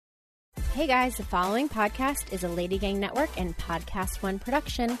Hey guys, the following podcast is a Lady Gang Network and Podcast One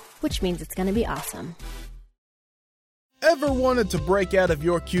production, which means it's going to be awesome. Ever wanted to break out of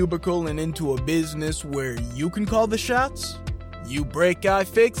your cubicle and into a business where you can call the shots? You Break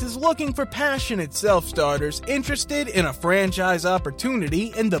iFix is looking for passionate self-starters interested in a franchise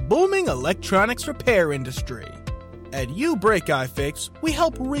opportunity in the booming electronics repair industry. At You Break iFix, we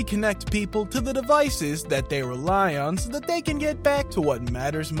help reconnect people to the devices that they rely on so that they can get back to what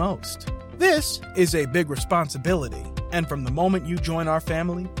matters most. This is a big responsibility, and from the moment you join our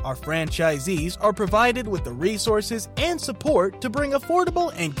family, our franchisees are provided with the resources and support to bring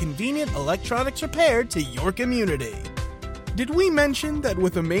affordable and convenient electronics repair to your community. Did we mention that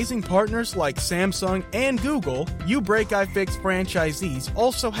with amazing partners like Samsung and Google, You Break iFix franchisees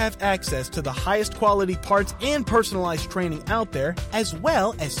also have access to the highest quality parts and personalized training out there, as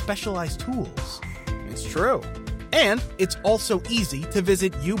well as specialized tools? It's true. And it's also easy to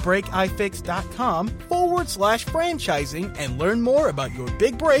visit youbreakifix.com/franchising and learn more about your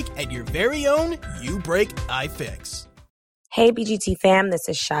big break at your very own You Break iFix. Hey, BGT fam, this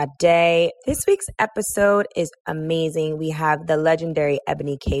is Sade. This week's episode is amazing. We have the legendary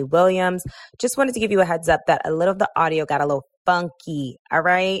Ebony K. Williams. Just wanted to give you a heads up that a little of the audio got a little funky. All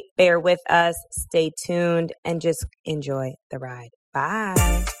right, bear with us, stay tuned, and just enjoy the ride.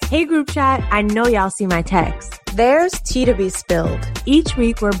 Bye. Hey group chat, I know y'all see my text. There's tea to be spilled. Each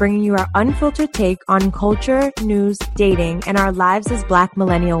week we're bringing you our unfiltered take on culture, news, dating, and our lives as Black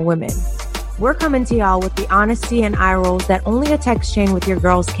millennial women. We're coming to y'all with the honesty and eye rolls that only a text chain with your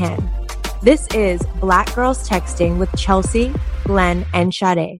girls can. This is Black Girls Texting with Chelsea, Glenn, and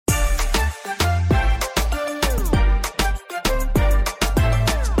Sade.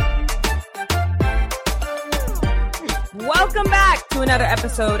 Welcome back to another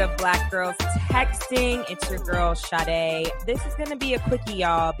episode of Black Girls Texting. It's your girl, Sade. This is going to be a quickie,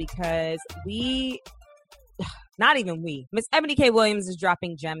 y'all, because Miss Ebony K. Williams is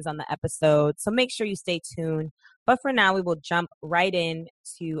dropping gems on the episode, so make sure you stay tuned. But for now, we will jump right in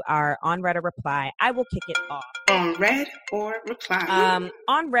to our On Read or Reply. I will kick it off. On Read or Reply?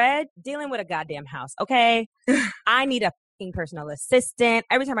 On Read, dealing with a goddamn house, okay? I need a personal assistant.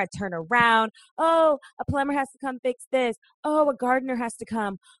 Every time I turn around, oh, a plumber has to come fix this. Oh, a gardener has to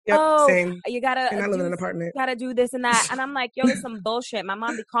come. Yep, oh, same. You gotta and I live in an apartment. Gotta do this and that. And I'm like, yo, this some bullshit. My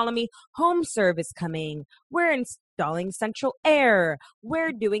mom be calling me, home service coming. We're installing central air.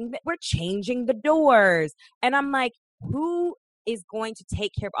 We're changing the doors. And I'm like, who is going to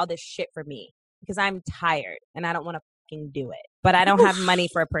take care of all this shit for me? Because I'm tired and I don't want to do it. But I don't have money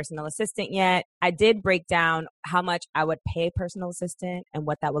for a personal assistant yet. I did break down how much I would pay a personal assistant and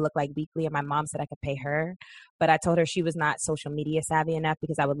what that would look like weekly. And my mom said I could pay her. But I told her she was not social media savvy enough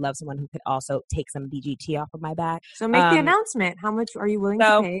because I would love someone who could also take some BGT off of my back. So make the announcement. How much are you willing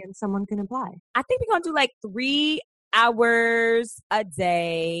to pay and someone can apply? I think we're going to do like 3 hours a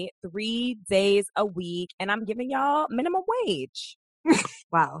day, 3 days a week. And I'm giving y'all minimum wage.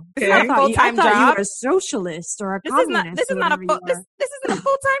 Wow. Okay. I thought you were a socialist or a communist. This isn't a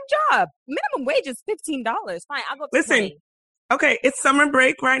full-time job. Minimum wage is $15. Fine, I'll go. Listen, 20. Okay, it's summer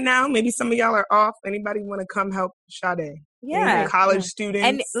break right now. Maybe some of y'all are off. Anybody want to come help Sade? Yeah. College students.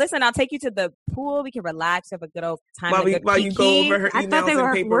 And listen, I'll take you to the pool. We can relax, have a good old time. While you go over her emails I thought they were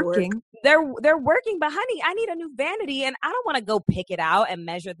and paperwork. Working. They're working, but honey, I need a new vanity and I don't want to go pick it out and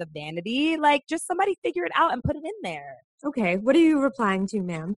measure the vanity. Like, just somebody figure it out and put it in there. Okay, what are you replying to,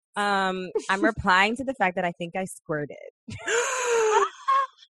 ma'am? I'm replying to the fact that I think I squirted.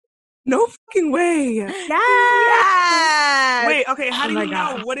 No fucking way. Yes. Wait, okay, how did you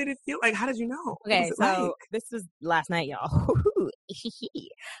know? What did it feel like? How did you know? Okay, so this was last night, y'all.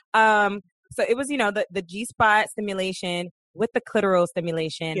 So it was, the G-spot stimulation with the clitoral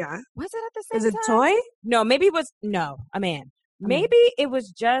stimulation. Yeah. Was it at the same time? Is it toy? No, maybe it was, a man. Maybe it was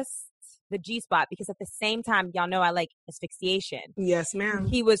just the G-spot because at the same time, y'all know I like asphyxiation. Yes, ma'am.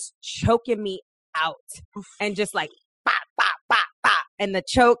 He was choking me out and just like, bop, bop, bop, bop. And the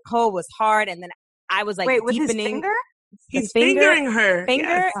choke hole was hard. And then I was like, wait, with deepening. His finger? He's fingering her.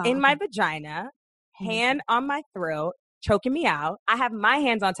 Finger in my vagina, hand on my throat, choking me out. I have my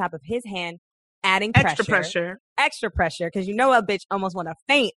hands on top of his hand, adding extra pressure. Extra pressure. Because a bitch almost want to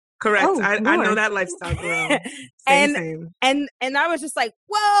faint. Correct. I know that lifestyle, girl. Same. And I was just like,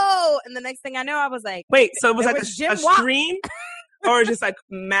 whoa. And the next thing I know, I was like, wait, so it was like a stream or just like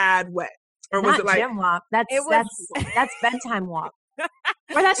mad wet? Or was Not it like gym walk? That's bedtime walk. Or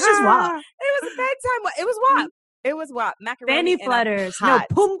that's just walk. It was bedtime walk. It was walk. It was what? Macaroni fanny flutters. No,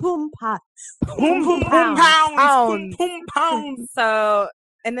 pum pum pots. Pum pum pounds. Pum pounds. So,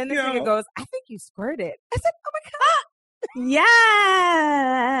 and then the nigga goes, I think you squirted. I said, oh my God.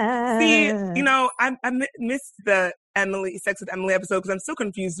 Yes. See, you know, I missed the Sex with Emily episode because I'm so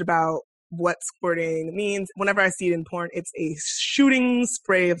confused about what squirting means. Whenever I see it in porn, it's a shooting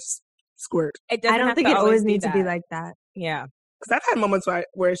spray of squirt. I don't think it always needs to be like that. Yeah. Because I've had moments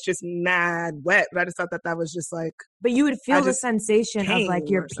where it's just mad wet, but I just thought that was just like... But you would feel the sensation of like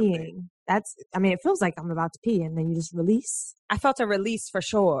you're peeing. It feels like I'm about to pee and then you just release. I felt a release for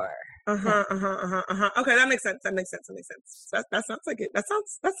sure. Okay, that makes sense. That sounds like it. That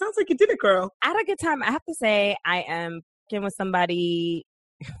sounds like you did it, girl. I had a good time. I have to say, I am getting with somebody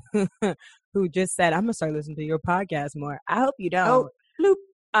who just said, I'm gonna start listening to your podcast more. I hope you don't. Oh,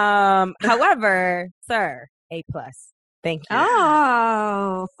 bloop. However, sir, A+. Thank you.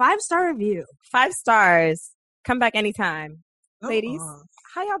 Oh, 5-star review. 5 stars. Come back anytime. Ladies,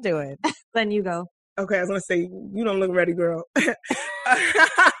 how y'all doing? Then you go. Okay, I was gonna say, you don't look ready, girl.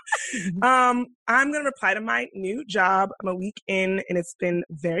 I'm gonna reply to my new job. I'm a week in and it's been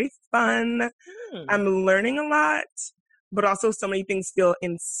very fun. I'm learning a lot, but also so many things feel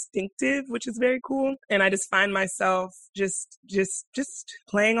instinctive, which is very cool. And I just find myself just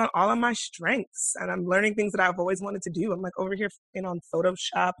playing on all of my strengths. And I'm learning things that I've always wanted to do. I'm like over here on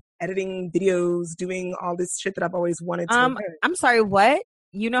Photoshop, editing videos, doing all this shit that I've always wanted to learn. I'm sorry, what?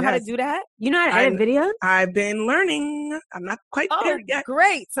 You know how to do that? You know how to edit videos? I've been learning. I'm not quite there yet.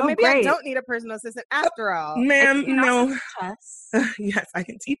 Great. So maybe I don't need a personal assistant after all. Ma'am, no. Yes, I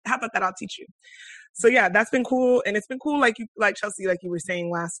can teach. How about that? I'll teach you. So yeah, that's been cool. And it's been cool, like Chelsea, like you were saying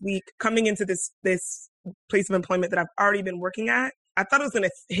last week, coming into this place of employment that I've already been working at. I thought it was going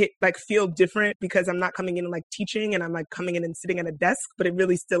to feel different because I'm not coming in and like teaching and I'm like coming in and sitting at a desk, but it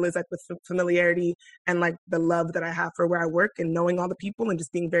really still is like with familiarity and like the love that I have for where I work and knowing all the people and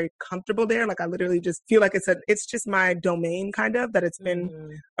just being very comfortable there. Like I literally just feel like it's just my domain kind of, that it's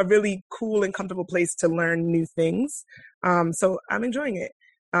been a really cool and comfortable place to learn new things. So I'm enjoying it.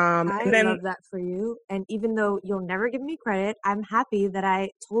 I love that for you. And even though you'll never give me credit, I'm happy that I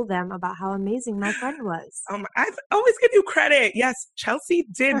told them about how amazing my friend was. I always give you credit. Yes, Chelsea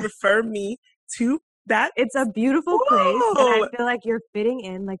did refer me to that. It's a beautiful place. And I feel like you're fitting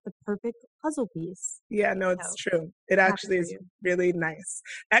in like the perfect puzzle piece. Yeah, no, it's true. It actually is really nice.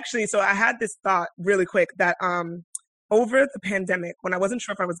 Actually, so I had this thought really quick that over the pandemic, when I wasn't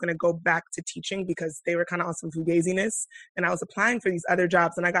sure if I was going to go back to teaching because they were kind of on some fugaziness, and I was applying for these other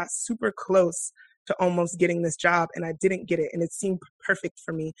jobs, and I got super close to almost getting this job, and I didn't get it, and it seemed perfect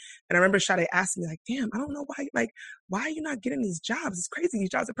for me. And I remember Sade asked me, like, damn, I don't know why are you not getting these jobs? It's crazy.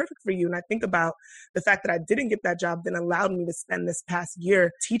 These jobs are perfect for you. And I think about the fact that I didn't get that job then allowed me to spend this past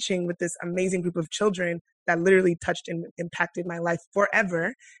year teaching with this amazing group of children that literally touched and impacted my life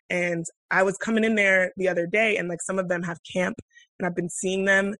forever. And I was coming in there the other day, and like some of them have camp, and I've been seeing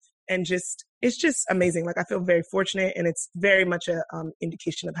them, and it's just amazing. Like I feel very fortunate, and it's very much a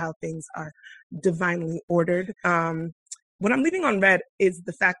indication of how things are divinely ordered. What I'm leaving on red is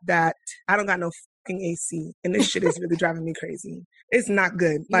the fact that I don't got no fucking AC, and this shit is really driving me crazy. It's not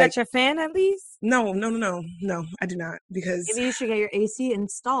good. You got your fan at least? No, I do not, because maybe you should get your AC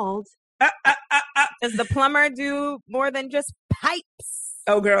installed. Does the plumber do more than just pipes?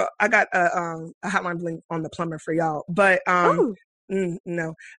 Oh, girl, I got a hotline bling on the plumber for y'all, but no.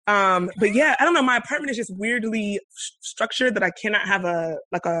 But yeah, I don't know. My apartment is just weirdly structured that I cannot have a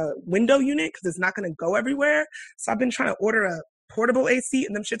window unit because it's not going to go everywhere. So I've been trying to order a portable AC,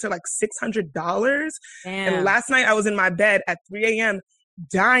 and them shits are like $600. And last night I was in my bed at 3 a.m.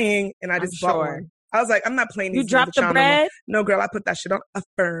 dying, and I just bought one. I was like, I'm not playing these. You dropped the bread? No, girl, I put that shit on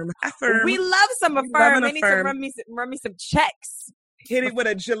Affirm. We love some Affirm. They need to run me some checks. Hit it with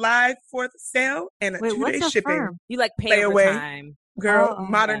a July 4th sale and a 2-day shipping. Affirm? You like pay overtime. Girl,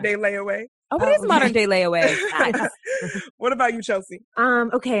 modern day layaway. Oh, it is modern day layaway. Nice. What about you, Chelsea?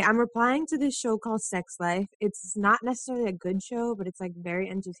 Okay, I'm replying to this show called Sex Life. It's not necessarily a good show, but it's like very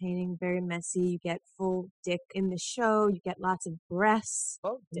entertaining, very messy. You get full dick in the show. You get lots of breasts,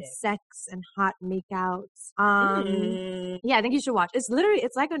 and sex, and hot makeouts. Yeah, I think you should watch. It's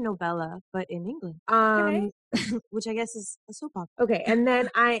like a novella, but in England. Which I guess is a soap opera. Okay, and then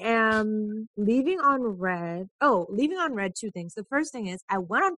I am leaving on red. Oh, leaving on red, 2 things. The first thing is I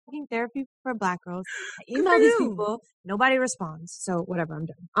went on fucking therapy for Black girls. I emailed these people. Nobody responds. So whatever, I'm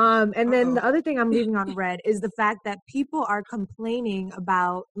done. And then the other thing I'm leaving on red is the fact that people are complaining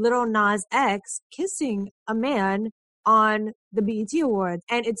about Lil Nas X kissing a man on the BET Awards.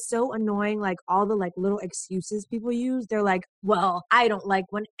 And it's so annoying, like all the like little excuses people use. They're like, well, I don't like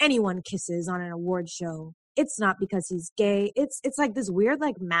when anyone kisses on an award show. It's not because he's gay. It's like this weird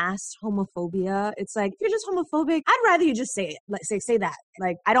like masked homophobia. It's like, if you're just homophobic, I'd rather you just say it. Like say that.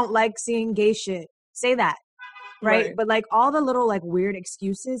 Like, I don't like seeing gay shit. Say that. right? But like all the little like weird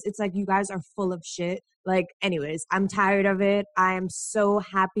excuses, it's like you guys are full of shit. Like, anyways, I'm tired of it. I am so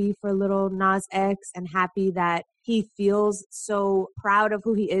happy for little Nas X and happy that he feels so proud of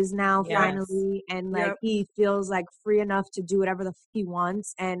who he is now, finally. And like, he feels like free enough to do whatever the he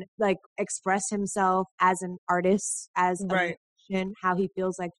wants and like express himself as an artist, as a musician, how he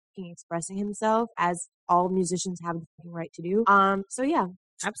feels like expressing himself, as all musicians have the right to do. So yeah.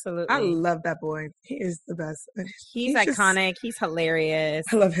 Absolutely. I love that boy. He is the best. He's iconic. He's hilarious.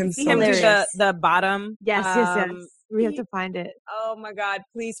 I love him so much. Do the bottom. Yes. We have to find it. Oh my God,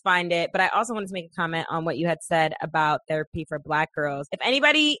 please find it. But I also wanted to make a comment on what you had said about therapy for Black girls. If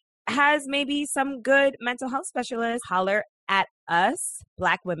anybody has maybe some good mental health specialists, holler at us,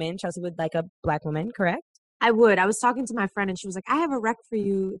 Black women. Chelsea would like a Black woman, correct? I would. I was talking to my friend and she was like, I have a rec for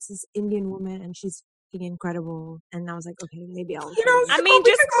you. It's this Indian woman and she's incredible. And I was like, okay, maybe I'll. I mean,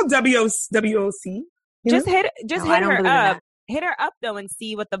 just go WOC. Just hit her up. Hit her up though and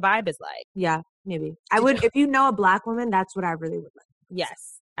see what the vibe is like. Yeah, maybe. I would, if you know a Black woman, that's what I really would like.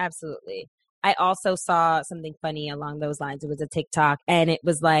 Yes, absolutely. I also saw something funny along those lines. It was a TikTok and it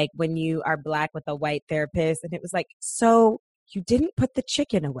was like when you are Black with a white therapist and it was like, so you didn't put the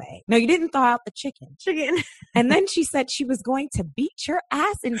chicken away. No, you didn't thaw out the chicken. And then she said she was going to beat your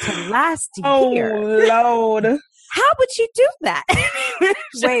ass into last year. Oh, Lord. How would you do that?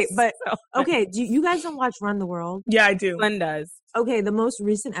 Wait, but okay, you guys don't watch Run the World? Yeah, I do. Glenn does. Okay, the most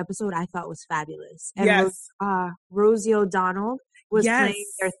recent episode I thought was fabulous. And Rosie O'Donnell was playing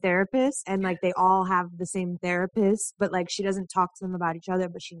their therapist, and like they all have the same therapist, but like she doesn't talk to them about each other,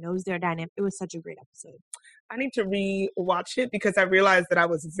 but she knows their dynamic. It was such a great episode. I need to re-watch it because I realized that I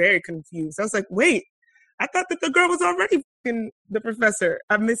was very confused. I was like, wait, I thought that the girl was already the professor.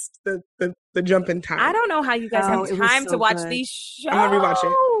 I missed the jump in time. I don't know how you guys have time to watch these shows. I'm going to rewatch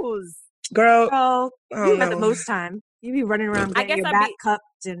it. Girl, you have the most time. You be running around getting your back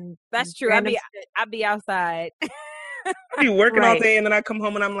cupped and that's true. I'll be outside. I be working all day and then I come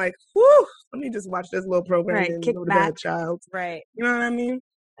home and I'm like, whew, let me just watch this little program and kick go to back. bed, child. Right. You know what I mean?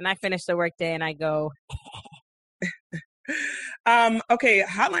 And I finish the workday and I go. Okay,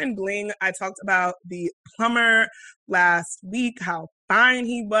 Hotline Bling. I talked about the plumber last week, how fine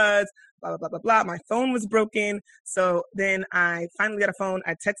he was, blah, blah, blah, blah, blah. My phone was broken. So then I finally got a phone.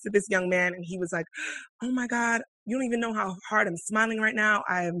 I texted this young man and he was like, oh my God, you don't even know how hard I'm smiling right now.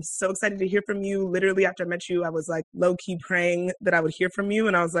 I am so excited to hear from you. Literally after I met you, I was like low-key praying that I would hear from you.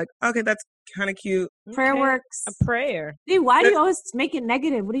 And I was like, okay, that's kind of cute. Prayer works. A prayer. Dude, why do you always make it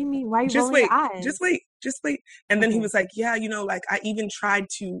negative? What do you mean? Why are you rolling your eyes? Just wait. And then he was like, yeah, you know, like I even tried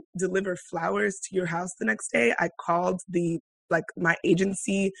to deliver flowers to your house the next day. I called my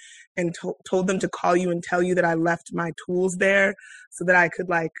agency and told them to call you and tell you that I left my tools there so that I could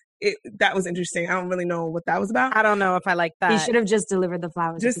that was interesting. I don't really know what that was about. I don't know if I like that. He should have just delivered the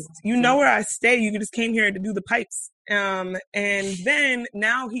flowers. You know where I stay. You just came here to do the pipes. And then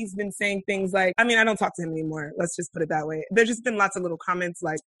now he's been saying things like, I mean, I don't talk to him anymore. Let's just put it that way. There's just been lots of little comments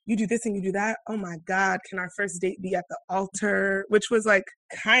like, you do this and you do that. Oh my God, can our first date be at the altar? Which was like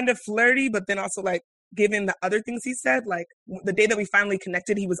kind of flirty, but then also like, given the other things he said, like the day that we finally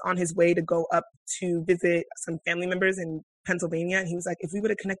connected, he was on his way to go up to visit some family members in Pennsylvania. And he was like, if we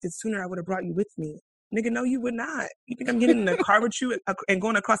would have connected sooner, I would have brought you with me. Nigga, no, you would not. You think I'm getting in a car with you and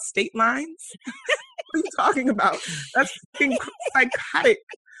going across state lines? What are you talking about? That's fucking psychotic.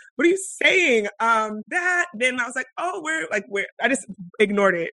 What are you saying? Then I was like, oh, where? I just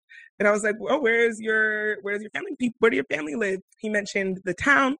ignored it. And I was like, oh, where's your family? Where do your family live? He mentioned the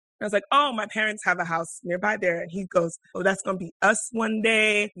town. I was like, oh, my parents have a house nearby there. And he goes, oh, that's going to be us one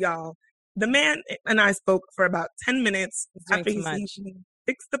day. Y'all, the man and I spoke for about 10 minutes after he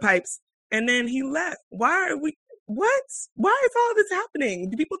fixed the pipes. And then he left. Why is all this happening?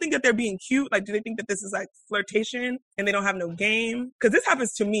 Do people think that they're being cute? Like, do they think that this is like flirtation and they don't have no game? Because this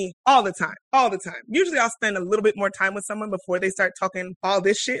happens to me all the time. Usually I'll spend a little bit more time with someone before they start talking all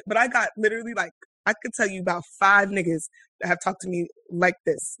this shit. But I got literally I could tell you about 5 niggas that have talked to me like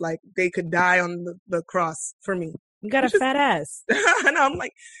this. Like they could die on the cross for me. You got a fat ass. And I'm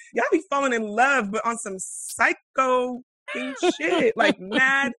like, y'all be falling in love, but on some psycho shit, like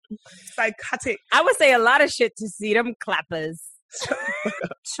mad psychotic. I would say a lot of shit to see them clappers.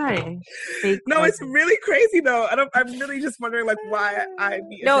 Sorry. No, it's really crazy though. I'm really just wondering like why I'd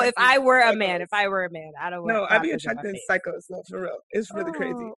be. No, if I were a man, I don't. No, I'd be attracted to psychos. No, for real, it's really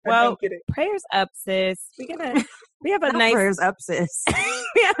crazy. Well, I don't get it. Prayers up, sis. We have a nice prayers up, sis.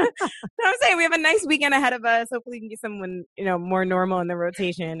 I'm saying we have a nice weekend ahead of us. Hopefully, we can get someone more normal in the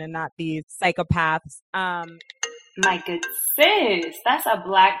rotation and not these psychopaths. My good sis, that's a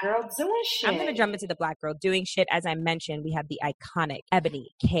black girl doing shit. I'm going to jump into the black girl doing shit. As I mentioned, we have the iconic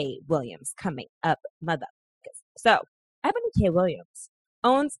Ebony K. Williams coming up, mother. So, Ebony K. Williams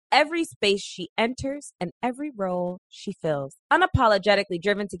owns every space she enters and every role she fills. Unapologetically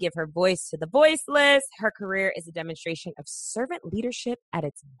driven to give her voice to the voiceless, her career is a demonstration of servant leadership at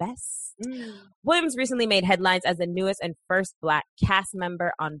its best. Williams recently made headlines as the newest and first Black cast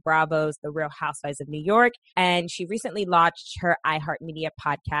member on Bravo's The Real Housewives of New York, and she recently launched her iHeartMedia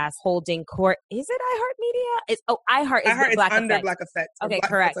podcast, Holding Court. Is it iHeartMedia? iHeart is Black under Effect. Black Effect. Okay,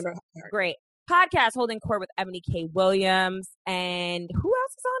 Black correct. Great. Podcast Holding Court with Ebony K. Williams, and who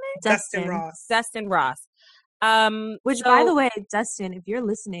else is on it? Dustin Ross. Which, by the way, Dustin, if you're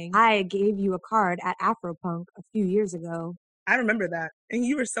listening, I gave you a card at Afropunk a few years ago. I remember that, and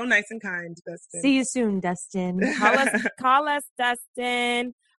you were so nice and kind, Dustin. See you soon, Dustin. Call us,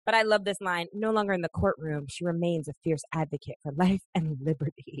 Dustin. But I love this line. No longer in the courtroom, she remains a fierce advocate for life and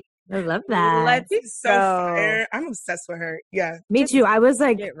liberty. I love that. Let's so fire. I'm obsessed with her. Yeah. Me too. I was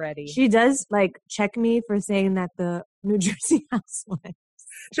like, get ready. She does like check me for saying that the New Jersey Housewives.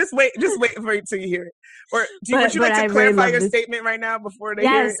 Just wait for it till you hear it. Or would you like to clarify your statement right now before they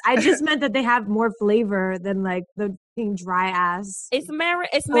hear it? Yes, I just meant that they have more flavor than like the dry ass. It's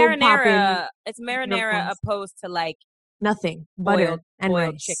marinara. It's marinara opposed to like nothing. Butter and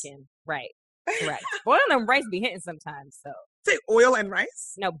boiled rice. Chicken. Right. Oil and rice be hitting sometimes. So say oil and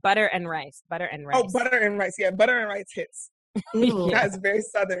rice? No, butter and rice. Butter and rice. Oh, butter and rice. Yeah, butter and rice hits. That is very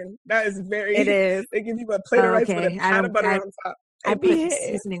Southern. That is very. It is. They give you a plate of rice with a pat of butter on top. I put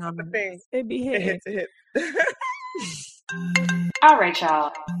seasoning on the thing. It be hitting. It hits. All right,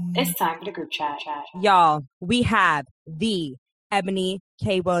 y'all. It's time for the group chat. Y'all, we have the Ebony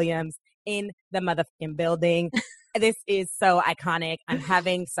K. Williams in the motherfucking building. This is so iconic. I'm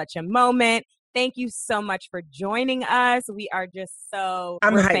having such a moment. Thank you so much for joining us. We are just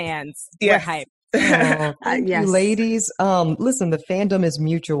we're fans. Yes. We're hyped. Oh, thank you, ladies. Listen, the fandom is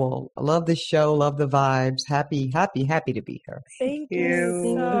mutual. I love this show, love the vibes. Happy to be here. Thank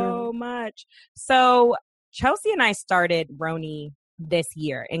you so much. So Chelsea and I started Roni this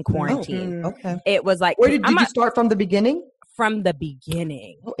year in quarantine. Okay. It was like, where did you start from the beginning? From the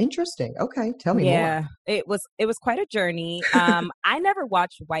beginning. Oh, interesting. Okay, tell me more. Yeah, it was quite a journey. I never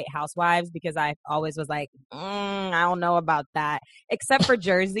watched White Housewives because I always was like, I don't know about that. Except for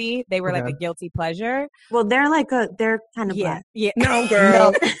Jersey, they were like a guilty pleasure. Well, they're kind of black. Yeah. No,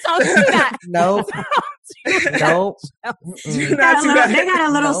 girl. Don't do that. Nope. Nope. Do not do that. They got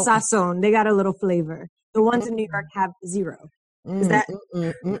a little sazon. They got a little flavor. The ones in New York have zero. Is that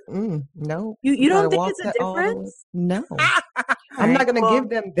no? You don't think it's a difference? No, I'm not going to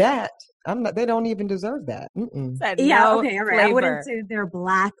give them that. I'm not. They don't even deserve that. Yeah, okay, all right. Flavor. I wouldn't say they're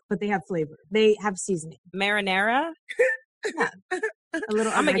black, but they have flavor. They have seasoning. Marinara. Yeah, a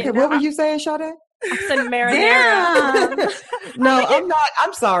little. Okay, what were you saying, Sade? I said marinara. No, I'm not.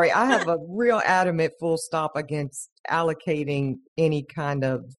 I'm sorry. I have a real adamant full stop against allocating any kind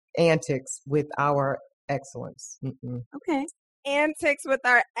of antics with our excellence. Okay. Antics with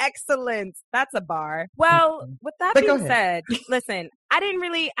our excellence. That's a bar. Well, with that being said, listen, I didn't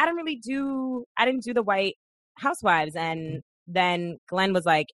do the White Housewives, and then Glenn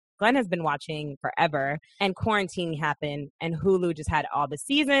has been watching forever, and quarantine happened, and Hulu just had all the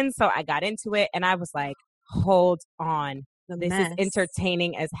seasons, so I got into it, and I was like, hold on. This is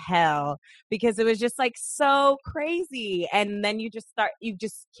entertaining as hell, because it was just like so crazy. And then you just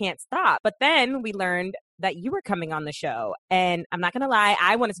can't stop. But then we learned that you were coming on the show, and I'm not going to lie,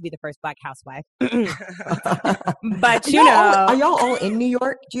 I wanted to be the first Black housewife. But you know. Are y'all all in New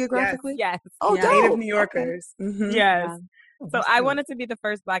York geographically? Yes. Oh, native New Yorkers. Okay. Mm-hmm. Yes. Yeah. So I wanted to be the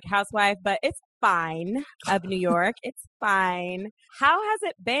first Black housewife, but it's fine of New York. It's fine. How has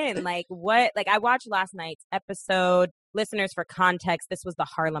it been? I watched last night's episode. Listeners, for context, this was the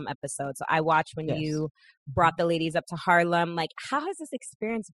Harlem episode. So I watched when you brought the ladies up to Harlem. How has this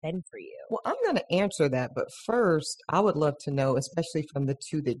experience been for you? Well, I'm going to answer that. But first, I would love to know, especially from the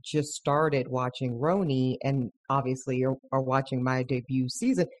two that just started watching Roni and obviously are watching my debut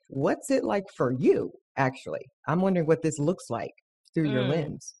season, what's it like for you, actually? I'm wondering what this looks like through your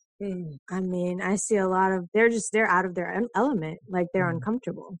lens. I mean, I see a lot of, they're out of their element. They're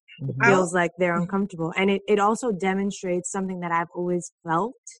uncomfortable. It feels like they're uncomfortable. And it also demonstrates something that I've always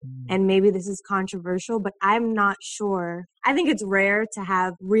felt. And maybe this is controversial, but I'm not sure. I think it's rare to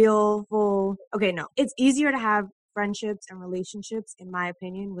have it's easier to have friendships and relationships, in my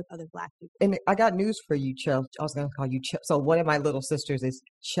opinion, with other Black people. And I got news for you, Chelsea. I was going to call you Chelsea. So one of my little sisters is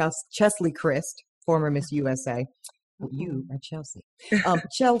Chesley Christ, former Miss USA. You are Chelsea.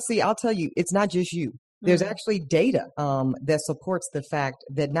 Chelsea, I'll tell you, it's not just you. There's actually data that supports the fact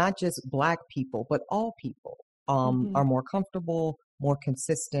that not just Black people, but all people are more comfortable, more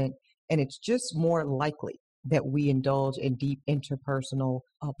consistent, and it's just more likely that we indulge in deep interpersonal,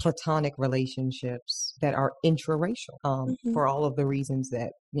 platonic relationships that are intraracial for all of the reasons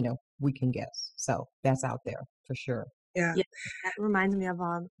that, we can guess. So that's out there for sure. Yeah. That reminds me of,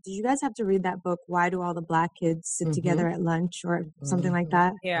 did you guys have to read that book, Why Do All the Black Kids Sit Together at Lunch, or something like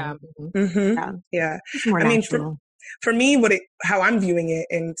that? Yeah. Yeah. It's more natural. For me, how I'm viewing it,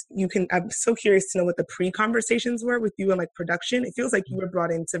 and I'm so curious to know what the pre-conversations were with you and like production. It feels like you were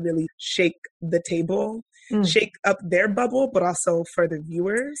brought in to really shake the table, shake up their bubble, but also for the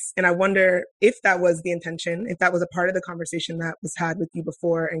viewers. And I wonder if that was the intention, if that was a part of the conversation that was had with you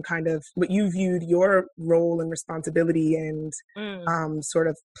before, and kind of what you viewed your role and responsibility and sort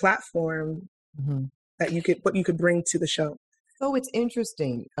of platform that what you could bring to the show. So it's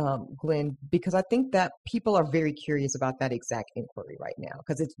interesting, Glenn, because I think that people are very curious about that exact inquiry right now.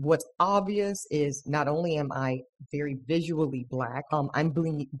 Because what's obvious is not only am I very visually Black, I'm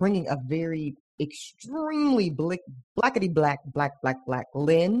bringing a very extremely blackety black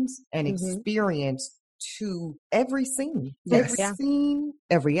lens and experience to every scene,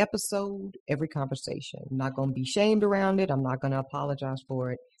 every episode, every conversation. I'm not going to be shamed around it. I'm not going to apologize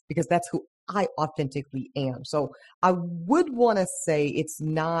for it, because that's who I authentically am. So I would want to say it's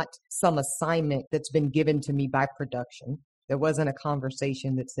not some assignment that's been given to me by production. There wasn't a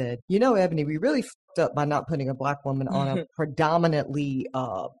conversation that said, Ebony, we really fucked up by not putting a Black woman on a predominantly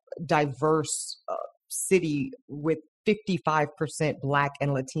diverse city with 55% Black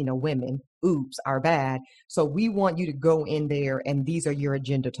and Latina women. Oops, our bad. So we want you to go in there and these are your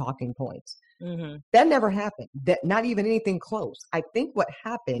agenda talking points. That never happened. That not even anything close. I think what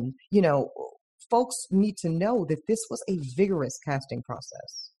happened, folks need to know that this was a vigorous casting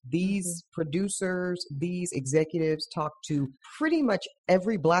process. These producers, these executives talked to pretty much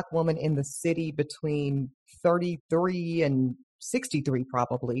every Black woman in the city between 33 and 63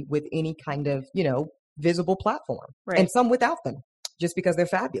 probably, with any kind of, visible platform, and some without them, just because they're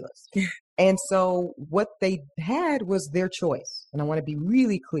fabulous. And so what they had was their choice. And I want to be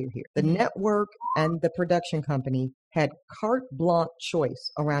really clear here. The network and the production company had carte blanche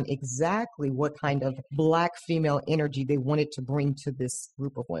choice around exactly what kind of Black female energy they wanted to bring to this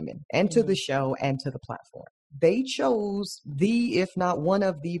group of women and to the show and to the platform. They chose if not one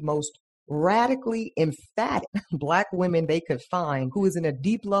of the most radically emphatic Black women they could find, who is in a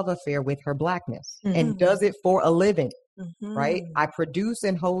deep love affair with her Blackness and does it for a living. Right? I produce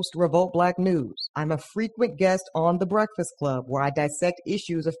and host Revolt Black News. I'm a frequent guest on The Breakfast Club, where I dissect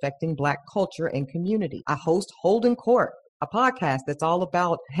issues affecting Black culture and community. I host Holden Court, a podcast that's all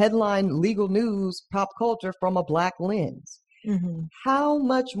about headline legal news, pop culture from a Black lens. How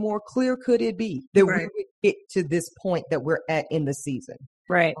much more clear could it be that we would get to this point that we're at in the season?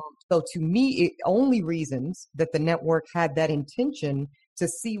 Right. So to me, it only reasons that the network had that intention to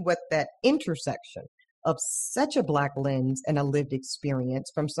see what that intersection of such a Black lens and a lived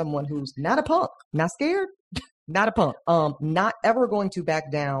experience from someone who's not a punk, not scared, not a punk, not ever going to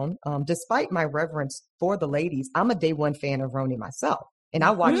back down. Despite my reverence for the ladies, I'm a day one fan of RHONY myself. And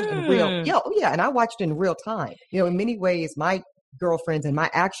I watched in and I watched in real time. In many ways, my girlfriends and my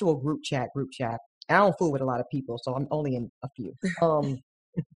actual group chat, and I don't fool with a lot of people, so I'm only in a few.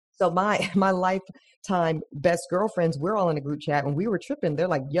 So my lifetime best girlfriends, we're all in a group chat. When we were tripping, they're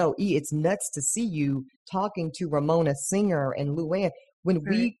like, yo, E, it's nuts to see you talking to Ramona Singer and Luann.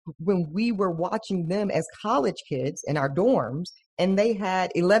 When we were watching them as college kids in our dorms, and they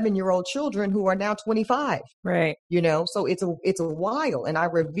had 11-year-old children who are now 25. Right. So it's a while. And I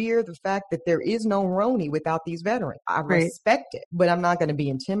revere the fact that there is no RHONY without these veterans. I respect it, but I'm not going to be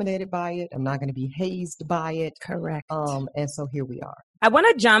intimidated by it. I'm not going to be hazed by it. Correct. And so here we are. I want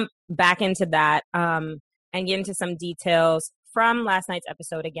to jump back into that and get into some details from last night's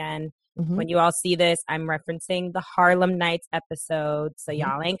episode again. When you all see this, I'm referencing the Harlem Nights episode, so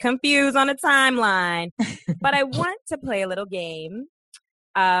y'all ain't confused on the timeline. But I want to play a little game,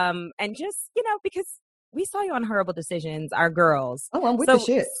 and just, because we saw you on Horrible Decisions, our girls. Oh, I'm with the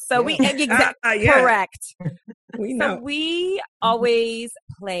shit. So we correct. We know. So we always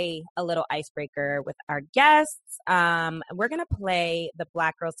play a little icebreaker with our guests. We're gonna play the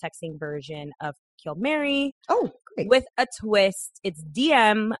Black Girls Texting version of Kill Mary. Oh, great. With a twist. It's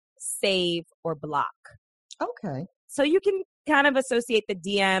DM, save, or block. Okay. So you can kind of associate the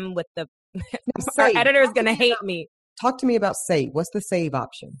DM with the our editor is going to hate me. Talk to me about save. What's the save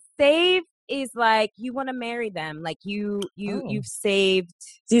option? Save is like you want to marry them. Like you've saved.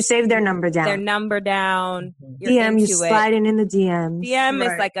 So you saved their number down. You're DM, you into sliding in the DMs. DM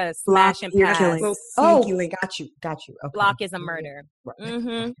is like a smash and pass. Killing. Oh, got you. Okay. Block is a murder. Right. Mm-hmm.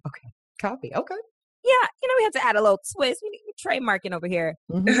 Okay. Copy. Okay. Yeah, we had to add a little twist. We need trademarking over here.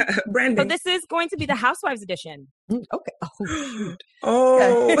 Mm-hmm. Branding. So this is going to be the Housewives edition. Okay. Oh, shoot.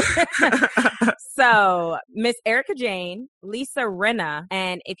 Oh. So Miss Erica Jane, Lisa Rinna,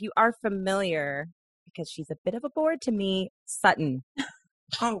 and if you are familiar, because she's a bit of a bore to me, Sutton.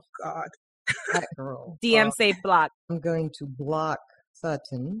 Oh, God. That girl. DM save block. I'm going to block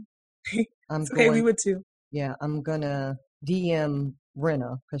Sutton. We would too. Yeah, I'm gonna DM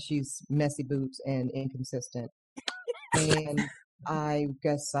Rinna because she's messy boots and inconsistent. And I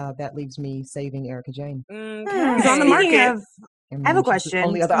guess that leaves me saving Erica Jane. He's on the market. I have a question.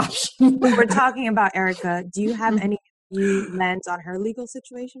 Only other option. We're talking about Erica. Do you have any lens on her legal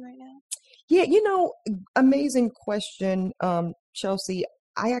situation right now? Yeah, amazing question, Chelsea.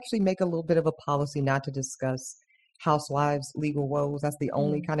 I actually make a little bit of a policy not to discuss housewives' legal woes. That's the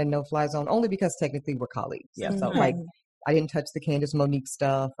only kind of no-fly zone, only because technically we're colleagues. Yeah. So, I didn't touch the Candace Monique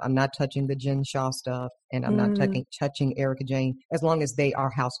stuff. I'm not touching the Jen Shaw stuff. And I'm not touching Erica Jane, as long as they are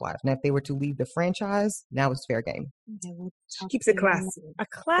housewives. Now, if they were to leave the franchise, now it's fair game. Okay, we'll Keeps it classy. A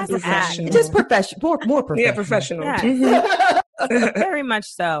class act. It's just professional, more professional. Yeah, professional. Yeah. Very much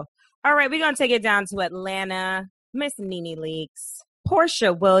so. All right, we're going to take it down to Atlanta. Miss Nene Leakes,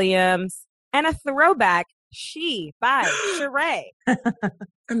 Portia Williams, and a throwback, She by Sheree.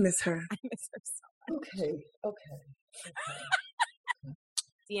 I miss her. I miss her so much. Okay.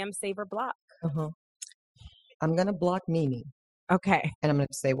 DM saver block. I'm going to block Nene. Okay. And I'm going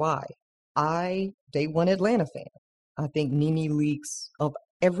to say why. Day one Atlanta fan. I think Nene Leakes, of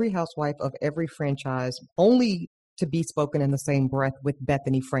every housewife of every franchise, only to be spoken in the same breath with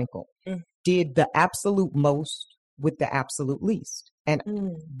Bethany Frankel, did the absolute most with the absolute least. And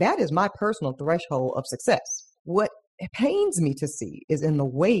that is my personal threshold of success. What pains me to see is in the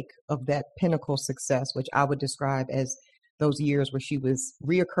wake of that pinnacle success, which I would describe as those years where she was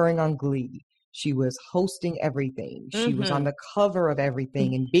reoccurring on Glee. She was hosting everything. She was on the cover of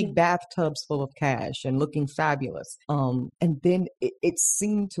everything in big bathtubs full of cash and looking fabulous. And then it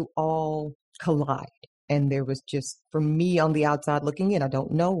seemed to all collide. And there was just, for me on the outside looking in, I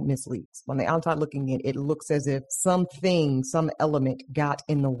don't know Miss Leakes. On the outside looking in, it looks as if some element got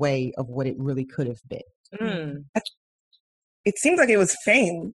in the way of what it really could have been. It seems like it was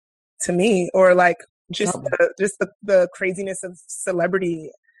fame to me, or like just the craziness of celebrity.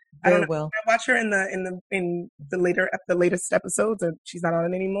 I don't know. Well. I watch her in the latest episodes, and she's not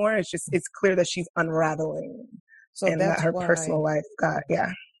on it anymore. It's clear that she's unraveling, so and that her personal life got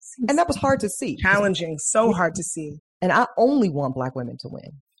and that was hard to see. Challenging, so hard to see. And I only want Black women to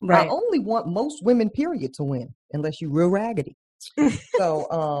win. Right. I only want most women, period, to win, unless you real raggedy.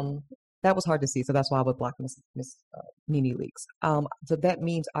 So that was hard to see. So that's why I would block Miss Nene Leakes. So that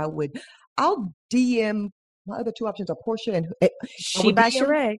means I'll DM. My other two options are Portia and She by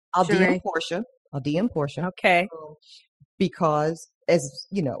Sheree. I'll DM Portia. Okay. Because, as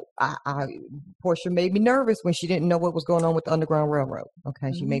you know, Portia made me nervous when she didn't know what was going on with the Underground Railroad.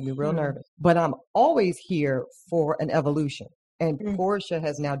 Okay, she made me real nervous. But I'm always here for an evolution. And Portia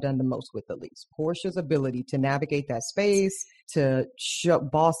has now done the most with the least. Portia's ability to navigate that space, to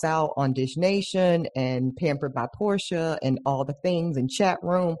boss out on Dish Nation and Pampered by Portia and all the things in chat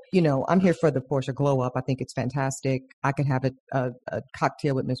room. I'm here for the Portia glow up. I think it's fantastic. I could have a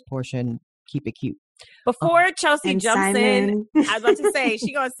cocktail with Miss Portia and keep it cute. Before Chelsea jumps in, I was about to say,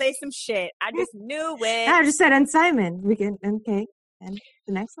 she gonna say some shit. I just knew it. I just said, and Simon. We can, okay. And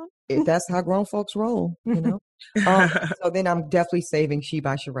the next one? That's how grown folks roll, So then I'm definitely saving She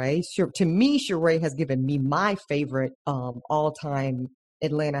by Sheree. To me, Sheree has given me my favorite all-time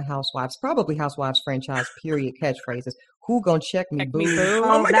Atlanta Housewives, probably Housewives franchise, period, catchphrases. Who gonna check me, boo?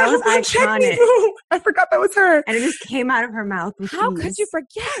 Oh my God, that was iconic. I forgot that was her. And it just came out of her mouth. How could you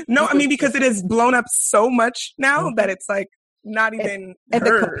forget? No, I mean, because it has blown up so much now that it's like not even and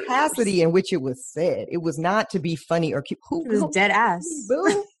the capacity in which it was said. It was not to be funny or cute. It was dead ass.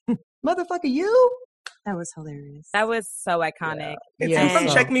 Boo? Motherfucker, you? That was hilarious. That was so iconic. It's from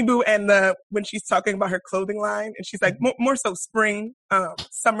Check Me Boo, and when she's talking about her clothing line, and she's like, more so spring,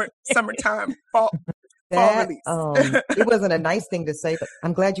 summertime, fall release. It wasn't a nice thing to say, but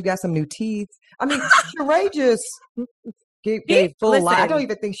I'm glad you got some new teeth. I mean, Sheree just gave full life. I don't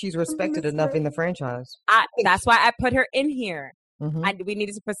even think she's respected enough in the franchise. That's why I put her in here. We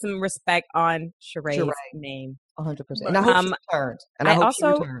needed to put some respect on Sheree's name. 100%. And I hope she returns. And I hope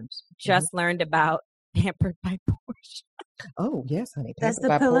also she returns. Just learned about Pampered by Portia. Oh yes, honey. That's Pampered the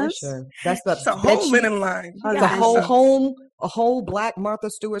by pillows? Portia. That's the It's a bed whole sheet. linen line. Oh, It's that a is whole so- home, a whole Black Martha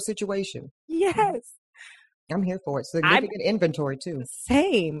Stewart situation. Yes. I'm here for it. Significant inventory too.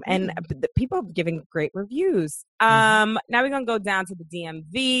 Same. And the people are giving great reviews. Now we're going to go down to the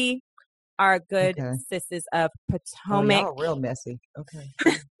DMV. Our good Okay. sisters of Oh, Potomac, y'all real messy.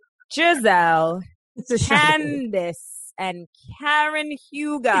 Okay. Giselle, It's a shock. Candace, and Karen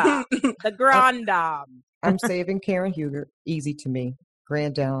Huger, the Grand Dame. I'm saving Karen Huger. Easy to me.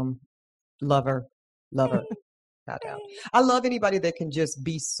 Grand Dame. Lover. Lover. Bow down. I love anybody that can just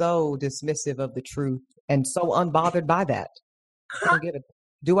be so dismissive of the truth and so unbothered by that. I don't get it.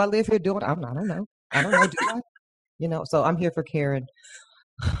 Do I live here? I don't know. I don't know. Do I? You know, so I'm here for Karen.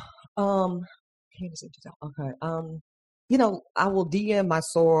 Candace and Giselle. Okay. You know, I will DM my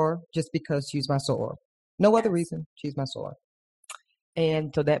soror just because she's my soror. No other reason. She's my soror.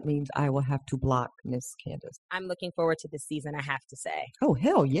 And so that means I will have to block Miss Candace. I'm looking forward to this season, I have to say. Oh,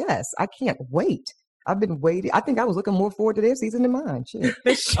 hell yes. I can't wait. I've been waiting. I think I was looking more forward to their season than mine. Shit.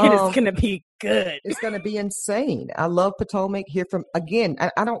 This shit is going to be good. It's going to be insane. I love Potomac. Here from, again,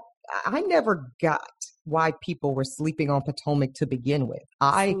 I never got why people were sleeping on Potomac to begin with.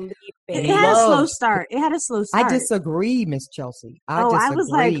 It had a slow start. It had a slow start. I disagree, Miss Chelsea. I was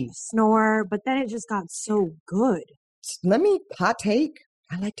like, snore, but then it just got so good. Let me hot take.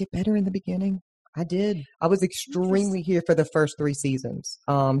 I liked it better in the beginning. I did. I was extremely here for the first 3 seasons.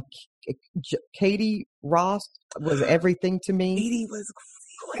 Katie Ross was everything to me. Katie was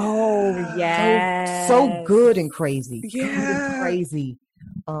great. Oh, yeah. So good and crazy. Yeah. Good and crazy.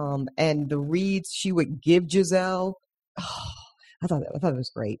 And the reads she would give Giselle. Oh, I thought it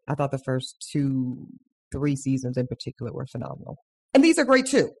was great. I thought the first 2-3 seasons in particular were phenomenal. And these are great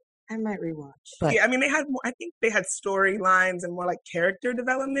too. I might rewatch. But, yeah, I mean, I think they had storylines and more like character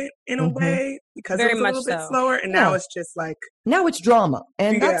development in a way because Very it was a much little bit so. slower. And now it's just like, now it's drama,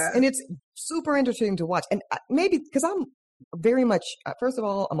 and Yeah. and it's super interesting to watch. And maybe because I'm very much, first of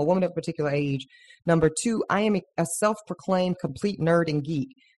all, I'm a woman of a particular age. Number 2, I am a self-proclaimed complete nerd and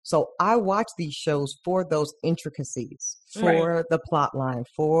geek. So I watch these shows for those intricacies, for the plot line,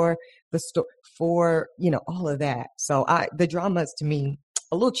 for the story, for, all of that. So the drama is to me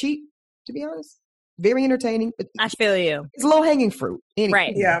a little cheap, to be honest. Very entertaining. But I feel you. It's low hanging fruit.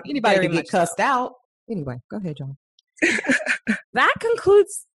 Right. Yeah. Anybody Very can get much cussed so. out. Anyway, go ahead, John. That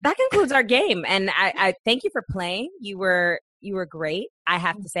concludes our game. And I thank you for playing. You were great. I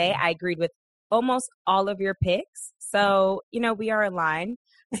have to say, I agreed with almost all of your picks. So, we are aligned.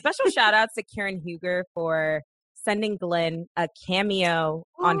 Special shout outs to Karen Huger for sending Glenn a cameo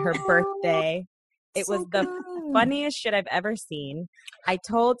on her birthday. It was the funniest shit I've ever seen. I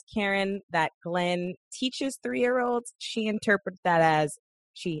told Karen that Glenn teaches 3-year-olds. She interpreted that as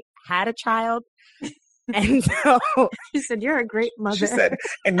she had a child. And so she said, "You're a great mother." She said,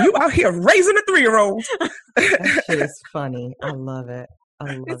 "And you out here raising a 3-year-old." That shit is funny. I love it.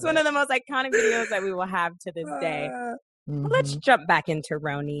 It's one of the most iconic videos that we will have to this day. Mm-hmm. Let's jump back into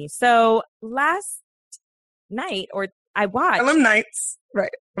Roni. So last night, or I watched Harlem Nights, right?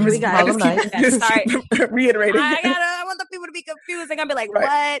 We got it. Sorry. Reiterating. I want the people to be confused. They're gonna be like,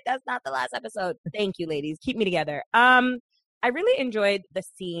 "What? That's not the last episode." Thank you, ladies. Keep me together. I really enjoyed the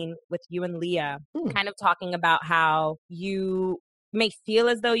scene with you and Leah, kind of talking about how you may feel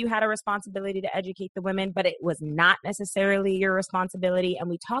as though you had a responsibility to educate the women, but it was not necessarily your responsibility. And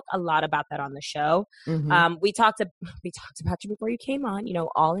we talk a lot about that on the show. Mm-hmm. We talked about you before you came on,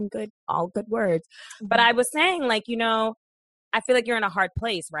 all good words. But I was saying, like, I feel like you're in a hard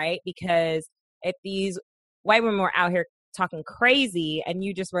place, right? Because if these white women were out here talking crazy and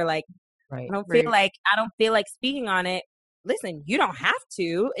you just were like, I don't feel like speaking on it. Listen, you don't have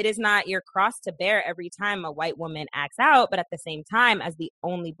to. It is not your cross to bear every time a white woman acts out. But at the same time, as the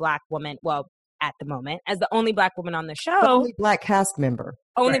only Black woman, at the moment, as the only Black woman on the show. The only Black cast member.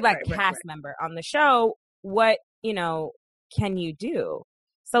 Member on the show, what, can you do?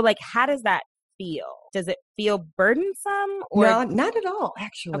 So, like, how does that feel? Does it feel burdensome? Or? No, not at all,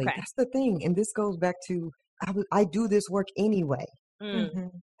 actually. Okay. That's the thing. And this goes back to, I do this work anyway. Mm-hmm.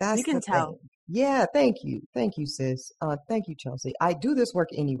 That's you can tell. Thing. Yeah, thank you. Thank you, sis. Thank you, Chelsea. I do this work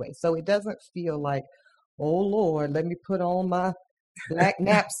anyway. So it doesn't feel like, oh, Lord, let me put on my black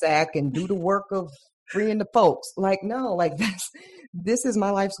knapsack and do the work of freeing the folks. Like, no, like this is my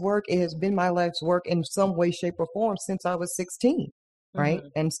life's work. It has been my life's work in some way, shape, or form since I was 16, right? Mm-hmm.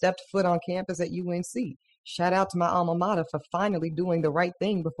 And stepped foot on campus at UNC. Shout out to my alma mater for finally doing the right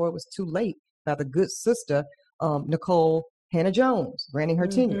thing before it was too late by the good sister, Nicole Hannah-Jones, granting her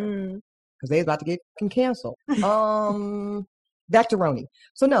tenure. Because they was about to get canceled. back to Roni.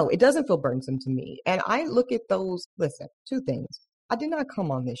 So no, it doesn't feel burdensome to me. And I look at those, listen, two things. I did not come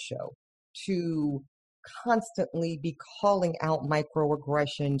on this show to constantly be calling out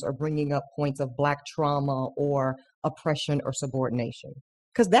microaggressions or bringing up points of Black trauma or oppression or subordination,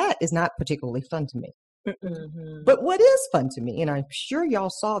 because that is not particularly fun to me. Mm-hmm. But what is fun to me, and I'm sure y'all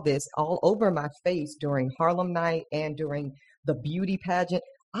saw this all over my face during Harlem Night and during the beauty pageant,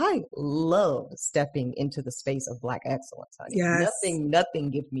 I love stepping into the space of Black excellence, honey. Yes. Nothing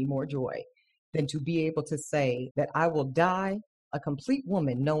gives me more joy than to be able to say that I will die a complete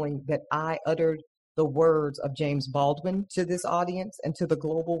woman knowing that I uttered the words of James Baldwin to this audience and to the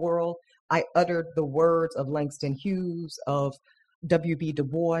global world. I uttered the words of Langston Hughes, of W.B. Du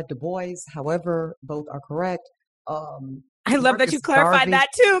Bois, however both are correct. I love that you clarified that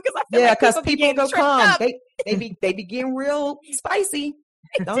too, because I feel like because people go come. Up. They begin real spicy.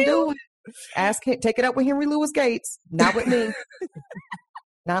 Don't do it. Take it up with Henry Louis Gates. Not with me.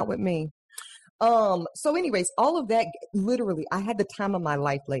 Not with me. So anyways, all of that, literally, I had the time of my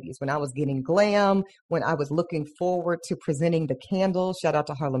life, ladies, when I was getting glam, when I was looking forward to presenting the candles. Shout out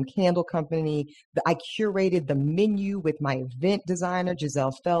to Harlem Candle Company. I curated the menu with my event designer,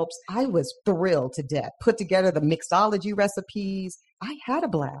 Giselle Phelps. I was thrilled to death. Put together the mixology recipes. I had a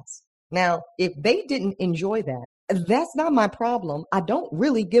blast. Now, if they didn't enjoy that, that's not my problem. I don't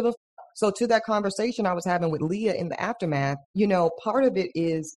really give a So to that conversation I was having with Leah in the aftermath, part of it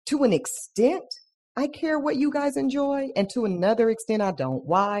is, to an extent, I care what you guys enjoy, and to another extent, I don't.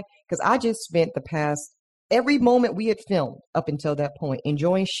 Why? Because I just spent the past, every moment we had filmed up until that point,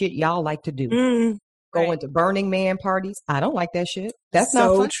 enjoying shit y'all like to do. Going to Burning Man parties. I don't like that shit. That's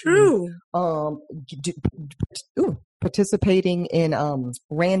not so true. Participating in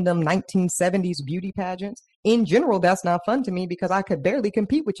random 1970s beauty pageants. In general, that's not fun to me because I could barely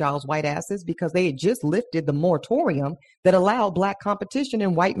compete with y'all's white asses because they had just lifted the moratorium that allowed Black competition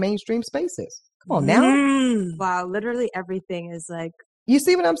in white mainstream spaces. Come on now. Wow, literally everything is like, you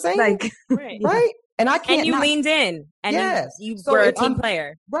see what I'm saying? Like, right? And I can't. And you leaned in. And yes. you were a team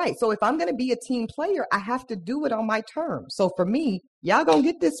player. Right. So if I'm going to be a team player, I have to do it on my terms. So for me, y'all going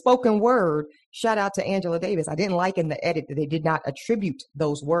to get this spoken word. Shout out to Angela Davis. I didn't like in the edit that they did not attribute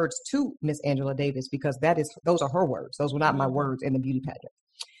those words to Miss Angela Davis because those are her words. Those were not my words in the beauty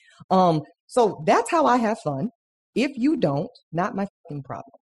pageant. So that's how I have fun. If you don't, not my fucking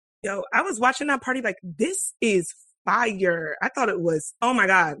problem. Yo, I was watching that party like, this is fire. I thought it was, oh my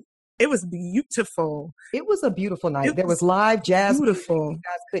God. It was beautiful. It was a beautiful night. There was live jazz. Beautiful. You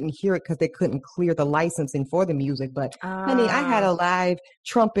guys couldn't hear it because they couldn't clear the licensing for the music. But honey, I had a live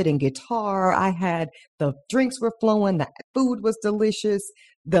trumpet and guitar. I had the drinks were flowing. The food was delicious.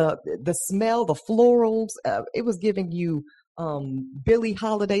 The smell, the florals. It was giving you Billie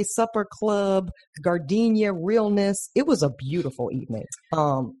Holiday Supper Club, gardenia realness. It was a beautiful evening.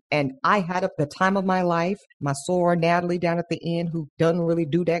 And I had the time of my life. My soror Natalie down at the end, who doesn't really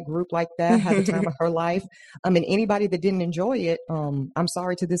do that group like that, had the time of her life. Anybody that didn't enjoy it, I'm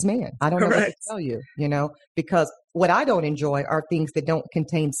sorry to this man. I don't know what to tell you, because what I don't enjoy are things that don't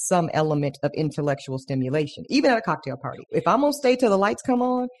contain some element of intellectual stimulation, even at a cocktail party. If I'm going to stay till the lights come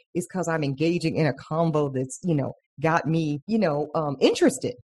on, it's because I'm engaging in a convo that's, got me,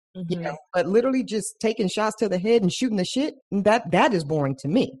 interested, but literally just taking shots to the head and shooting the shit, that is boring to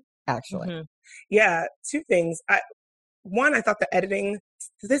me, actually. Yeah, two things. One, I thought the editing,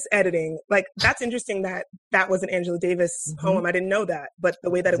 like, that's interesting that was an Angela Davis poem. I didn't know that, but the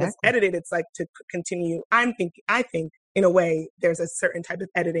way that it was edited, it's like to continue. I think in a way, there's a certain type of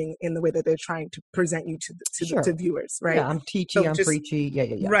editing in the way that they're trying to present you to viewers, right? Yeah, I'm teachy, I'm preachy.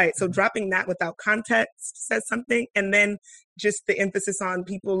 Yeah. Right. So dropping that without context says something. And then just the emphasis on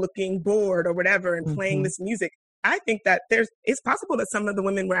people looking bored or whatever and playing this music. I think that it's possible that some of the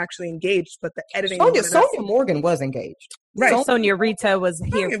women were actually engaged, but the editing. Sonia Morgan was engaged. Right. Sonia Rita was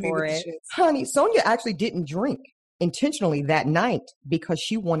here for it. Honey, Sonia actually didn't drink intentionally that night because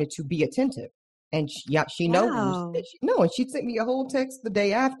she wanted to be attentive. And she knows that and she sent me a whole text the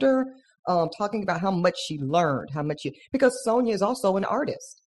day after, talking about how much she learned, because Sonia is also an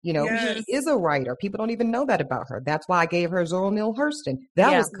artist. She is a writer. People don't even know that about her. That's why I gave her Zora Neale Hurston.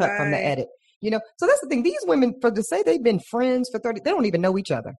 That was cut from the edit. So that's the thing. These women, to say they've been friends for 30, they don't even know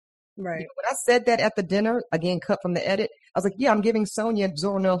each other. Right. When I said that at the dinner, again, cut from the edit, I was like, yeah, I'm giving Sonia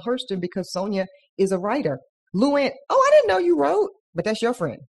Zora Neale Hurston because Sonia is a writer. Luann, I didn't know you wrote, but that's your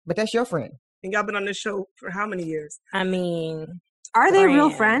friend. And y'all been on this show for how many years? Are they real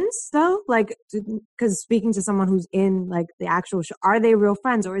friends though? Like, because speaking to someone who's in like the actual show, are they real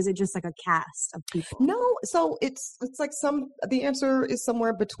friends or is it just like a cast of people? No. So it's like the answer is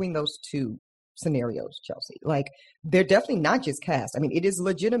somewhere between those two. scenarios, Chelsea. Like, they're definitely not just cast. I mean, it is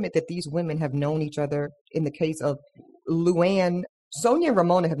legitimate that these women have known each other. In the case of Luann, Sonia and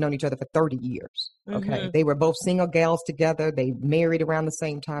Ramona have known each other for 30 years. Okay. They were both single gals together. They married around the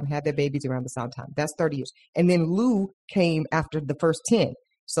same time, had their babies around the same time. That's 30 years. And then Lou came after the first 10.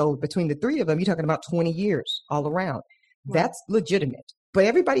 So between the three of them, you're talking about 20 years all around. Right. That's legitimate. But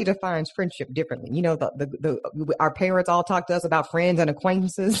everybody defines friendship differently. You know, our parents all talk to us about friends and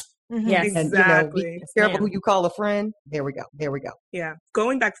acquaintances. Yes, exactly. And, be careful who you call a friend. There we go. Yeah.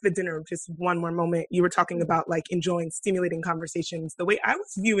 Going back to the dinner, just one more moment. You were talking about like enjoying stimulating conversations. The way I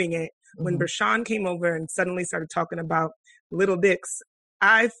was viewing it when Bershawn came over and suddenly started talking about little dicks,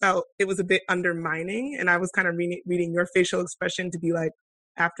 I felt it was a bit undermining. And I was kind of reading your facial expression to be like,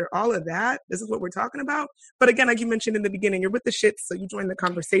 after all of that, this is what we're talking about. But again, like you mentioned in the beginning, you're with the shits, so you join the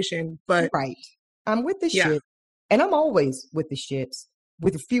conversation. But right. I'm with the shit. And I'm always with the shits.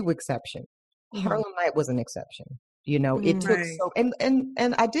 With a few exceptions. Harlem Night was an exception. You know, it took so,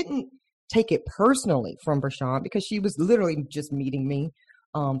 and I didn't take it personally from Bershawn because she was literally just meeting me.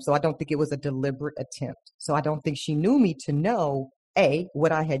 So I don't think it was a deliberate attempt. So I don't think she knew me to know, A,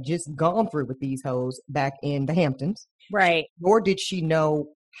 what I had just gone through with these hoes back in the Hamptons. Right. Nor did she know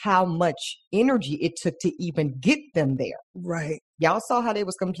how much energy it took to even get them there. Right. Y'all saw how they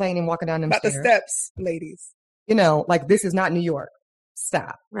was complaining walking down them about stairs. The steps, ladies. You know, like, this is not New York.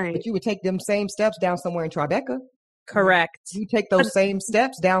 Stop. Right. But you would take them same steps down somewhere in Tribeca. Correct. You take those same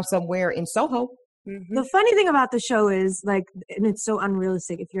steps down somewhere in Soho. The funny thing about the show is, like, and it's so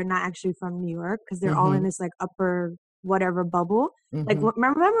unrealistic if you're not actually from New York, because they're all in this like upper whatever bubble. Like,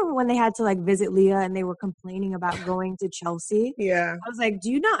 remember when they had to like visit Leah and they were complaining about going to Chelsea? Yeah. I was like,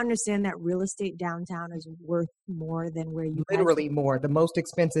 do you not understand that real estate downtown is worth more than where you literally more? The most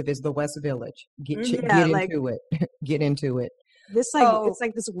expensive is the West Village. Get into it. Get into it. This it's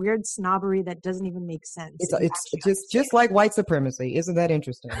like this weird snobbery that doesn't even make sense. It's just like white supremacy. Isn't that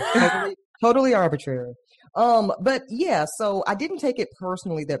interesting? totally arbitrary. But yeah, so I didn't take it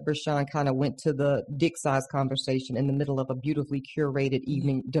personally that Bershawn kind of went to the dick size conversation in the middle of a beautifully curated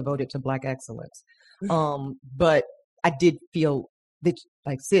evening devoted to Black excellence. But I did feel that,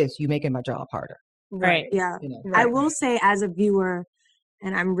 like, sis, you making my job harder. Right. Yeah. You know? I will say, as a viewer,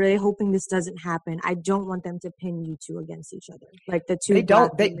 and I'm really hoping this doesn't happen, I don't want them to pin you two against each other. Like the two.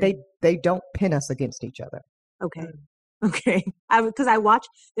 They don't pin us against each other. Okay. Okay. Because I watch,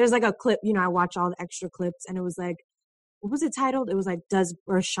 there's like a clip, you know, I watch all the extra clips and it was like, what was it titled? It was like, did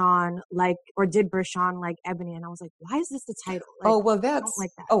Bershawn like Ebony? And I was like, why is this the title? Like, that's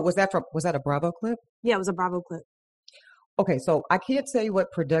like that. Oh, was that a Bravo clip? Yeah, it was a Bravo clip. Okay. So I can't say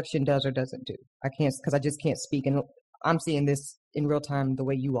what production does or doesn't do. I can't, because I just can't speak. And I'm seeing this in real time the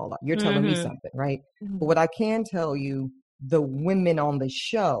way you all are. You're telling me something, right? But what I can tell you, the women on the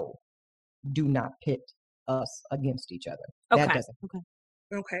show do not pit us against each other. Okay. That doesn't.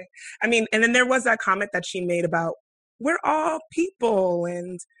 Okay. I mean, and then there was that comment that she made about, we're all people.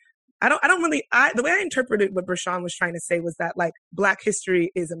 And the way I interpreted what Bershawn was trying to say was that, like, Black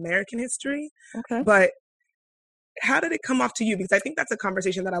history is American history. Okay. But how did it come off to you? Because I think that's a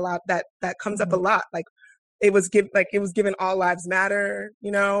conversation that comes up a lot. Like, it was given all lives matter,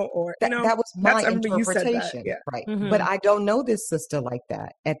 you know, or that was my interpretation, yeah. Right? But I don't know this sister like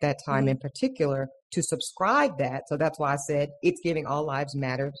that at that time in particular to subscribe that. So that's why I said it's giving all lives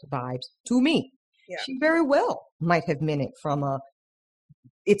matter vibes to me. Yeah. She very well might have meant it from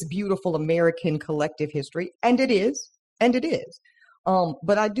it's beautiful American collective history, and it is.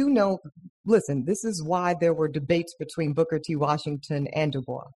 But I do know. Listen, this is why there were debates between Booker T. Washington and Du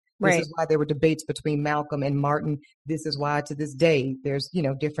Bois. This is why there were debates between Malcolm and Martin. This is why to this day, there's, you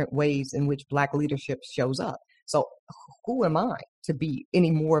know, different ways in which Black leadership shows up. So who am I to be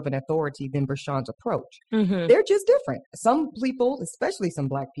any more of an authority than Bershawn's approach? They're just different. Some people, especially some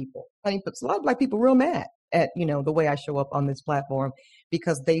Black people, a lot of Black people real mad at, you know, the way I show up on this platform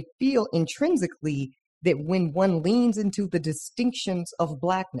because they feel intrinsically that when one leans into the distinctions of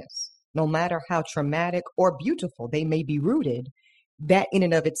Blackness, no matter how traumatic or beautiful they may be rooted, that in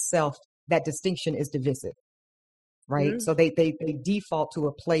and of itself, that distinction is divisive, right? So they default to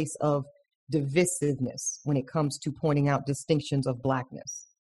a place of divisiveness when it comes to pointing out distinctions of Blackness.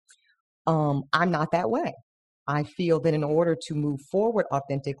 I'm not that way. I feel that in order to move forward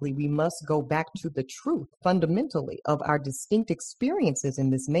authentically, we must go back to the truth fundamentally of our distinct experiences in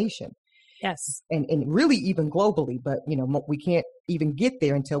this nation. Yes. And really even globally, but, you know, we can't even get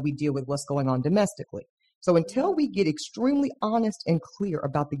there until we deal with what's going on domestically. So until we get extremely honest and clear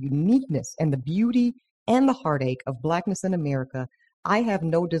about the uniqueness and the beauty and the heartache of Blackness in America, I have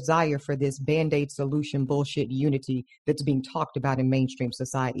no desire for this Band-Aid solution bullshit unity that's being talked about in mainstream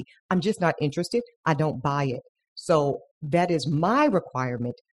society. I'm just not interested. I don't buy it. So that is my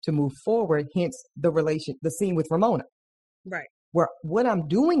requirement to move forward, hence the scene with Ramona. Right. Where what I'm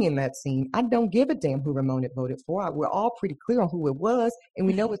doing in that scene, I don't give a damn who Ramona voted for. We're all pretty clear on who it was, and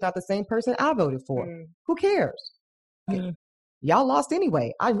we know it's not the same person I voted for. Who cares? Y'all lost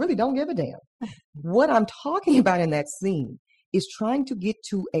anyway. I really don't give a damn. What I'm talking about in that scene is trying to get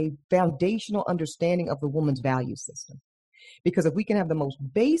to a foundational understanding of the woman's value system. Because if we can have the most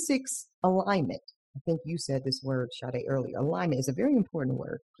basic alignment, I think you said this word, Sade, earlier, alignment is a very important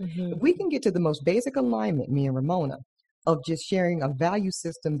word. If we can get to the most basic alignment, me and Ramona, of just sharing a value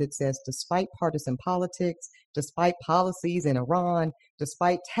system that says, despite partisan politics, despite policies in Iran,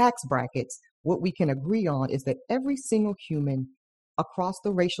 despite tax brackets, what we can agree on is that every single human across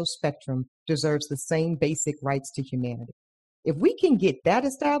the racial spectrum deserves the same basic rights to humanity. If we can get that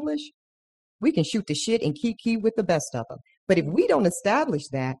established, we can shoot the shit and kiki with the best of them. But if we don't establish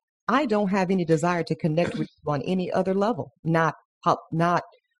that, I don't have any desire to connect with you on any other level. Not about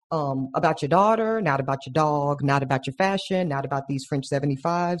your daughter, not about your dog, not about your fashion, not about these French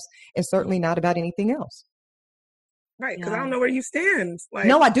 75s, and certainly not about anything else. Right, because I don't know where you stand. Like,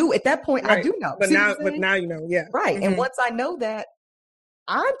 no, I do. At that point, right. I do know. But now you know, yeah. Right, and once I know that,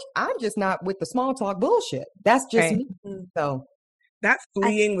 I'm just not with the small talk bullshit. That's just me. So that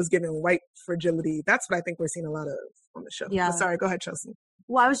fleeing was given white fragility. That's what I think we're seeing a lot of on the show. Yeah. But sorry, go ahead, Chelsea.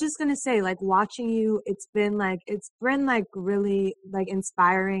 Well, I was just gonna say, like, watching you, it's been really like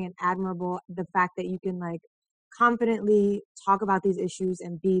inspiring and admirable. The fact that you can like confidently talk about these issues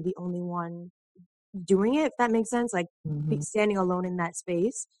and be the only one doing it, if that makes sense. Like standing alone in that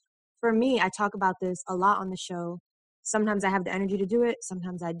space. For me, I talk about this a lot on the show. Sometimes I have the energy to do it.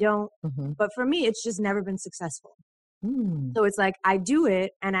 Sometimes I don't. But for me, it's just never been successful. So it's like I do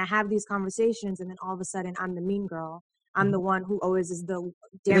it and I have these conversations, and then all of a sudden I'm the mean girl. I'm the one who always is the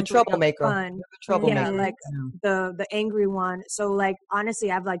troublemaker. The troublemaker. Yeah, like the angry one. So like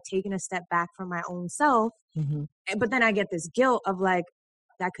honestly, I've like taken a step back from my own self. But then I get this guilt of like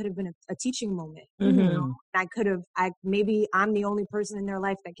that could have been a teaching moment. You know? Maybe I'm the only person in their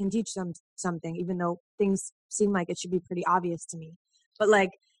life that can teach them something, even though things seem like it should be pretty obvious to me. But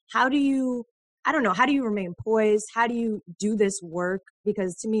like, how do you remain poised? How do you do this work?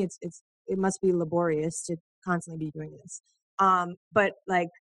 Because to me, it must be laborious to constantly be doing this. But like,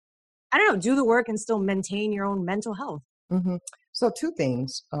 I don't know, do the work and still maintain your own mental health. So two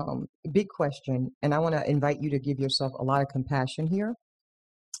things, big question. And I want to invite you to give yourself a lot of compassion here.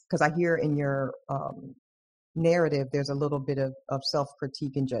 Because I hear in your narrative, there's a little bit of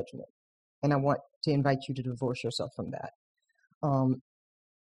self-critique and judgment. And I want to invite you to divorce yourself from that.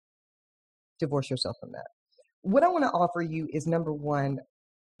 What I want to offer you is, number one,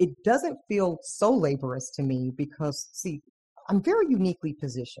 it doesn't feel so laborious to me because, see, I'm very uniquely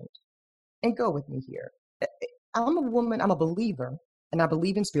positioned. And go with me here. I'm a woman, I'm a believer, and I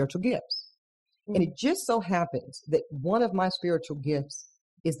believe in spiritual gifts. And it just so happens that one of my spiritual gifts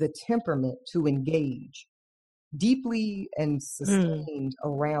is the temperament to engage deeply and sustained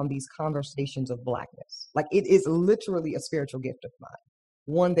around these conversations of Blackness. Like, it is literally a spiritual gift of mine.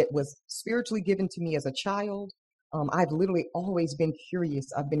 One that was spiritually given to me as a child. I've literally always been curious.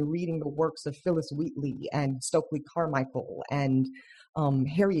 I've been reading the works of Phyllis Wheatley and Stokely Carmichael and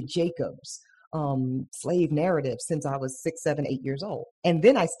Harriet Jacobs, slave narrative, since I was 6, 7, 8 years old. And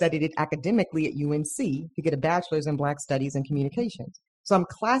then I studied it academically at UNC to get a bachelor's in Black Studies and Communications. So I'm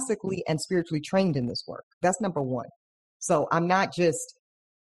classically and spiritually trained in this work. That's number one. So I'm not just,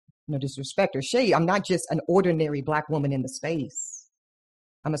 no disrespect or shade, I'm not just an ordinary Black woman in the space.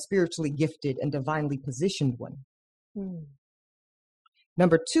 I'm a spiritually gifted and divinely positioned one.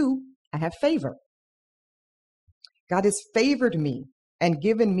 Number two, I have favor. God has favored me and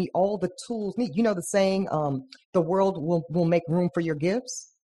given me all the tools needed. You know the saying, the world will make room for your gifts?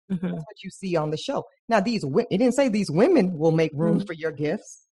 That's what you see on the show. Now, it didn't say these women will make room for your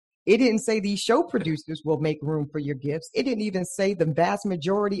gifts. It didn't say these show producers will make room for your gifts. It didn't even say the vast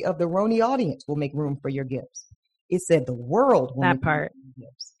majority of the Roni audience will make room for your gifts. It said the world will make room for your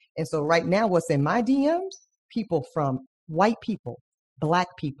gifts. And so right now, what's in my DMs? People from white people, Black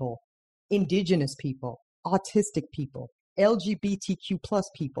people, indigenous people, autistic people, LGBTQ plus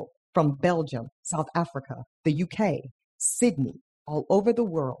people from Belgium, South Africa, the UK, Sydney, all over the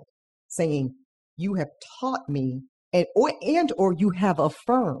world, saying, you have taught me or you have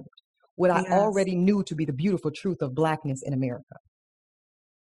affirmed what I already knew to be the beautiful truth of Blackness in America.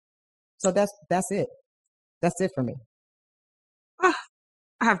 So that's it. That's it for me. I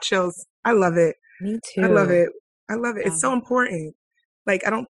have chills. I love it. Me too. I love it. Yeah. It's so important. Like,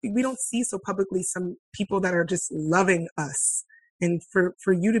 we don't see so publicly some people that are just loving us. And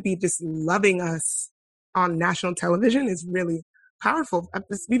for you to be just loving us on national television is really powerful.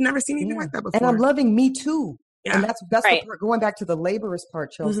 We've never seen anything like that before. And I'm loving me too. Yeah. And that's right. Going back to the laborious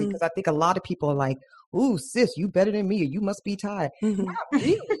part, Chelsea, because I think a lot of people are like, ooh, sis, you better than me, or you must be tired. Not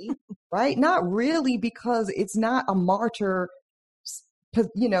really, right? Not really, because it's not a martyr,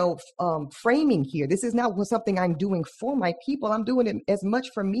 framing here. This is not something I'm doing for my people. I'm doing it as much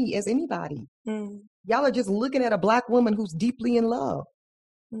for me as anybody. Y'all are just looking at a Black woman who's deeply in love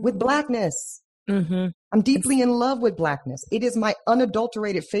with Blackness. I'm deeply in love with Blackness. It is my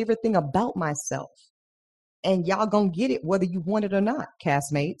unadulterated favorite thing about myself. And y'all gonna get it whether you want it or not,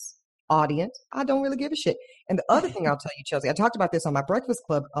 castmates, audience. I don't really give a shit. And the other thing I'll tell you, Chelsea, I talked about this on my Breakfast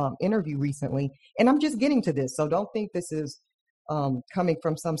Club interview recently, and I'm just getting to this. So don't think this is coming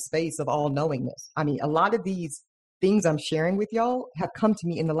from some space of all-knowingness. I mean, a lot of these things I'm sharing with y'all have come to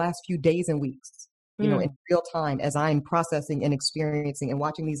me in the last few days and weeks, in real time, as I'm processing and experiencing and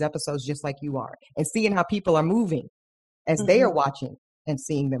watching these episodes just like you are, and seeing how people are moving as they are watching and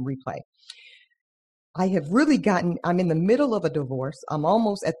seeing them replay. I have really I'm in the middle of a divorce. I'm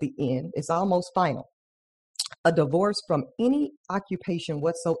almost at the end. It's almost final. A divorce from any occupation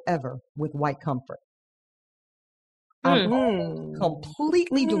whatsoever with white comfort. I'm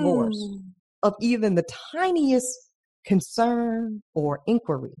completely divorced of even the tiniest concern or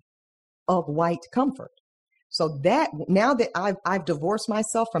inquiry of white comfort. So that now that I've divorced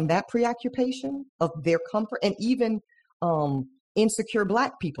myself from that preoccupation of their comfort, and even insecure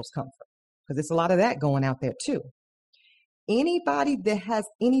Black people's comfort, because there's a lot of that going out there too. Anybody that has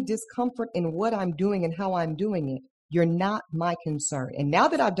any discomfort in what I'm doing and how I'm doing it, you're not my concern. And now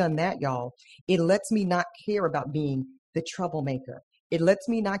that I've done that, y'all, it lets me not care about being the troublemaker. It lets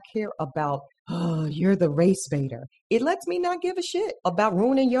me not care about, oh, you're the race baiter. It lets me not give a shit about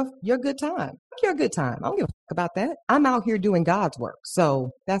ruining your good time. Your good time. I don't give a fuck about that. I'm out here doing God's work.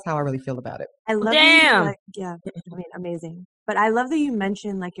 So that's how I really feel about it. I love that. Yeah, I mean, amazing. But I love that you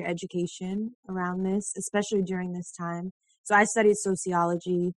mentioned like your education around this, especially during this time. So I studied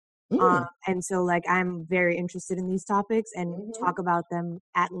sociology. And so like I'm very interested in these topics and talk about them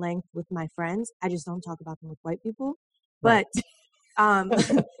at length with my friends. I just don't talk about them with white people. But same,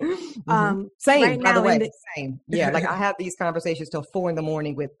 right by the now way, same. Yeah, like I have these conversations till 4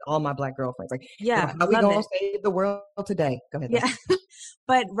 a.m. with all my Black girlfriends. Like, how we gonna save the world today? Go ahead. Yeah.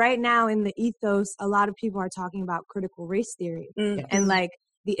 But right now in the ethos, a lot of people are talking about critical race theory and like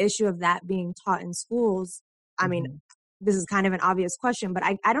the issue of that being taught in schools. I mean, this is kind of an obvious question, but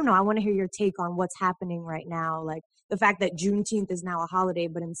I don't know. I want to hear your take on what's happening right now. Like the fact that Juneteenth is now a holiday,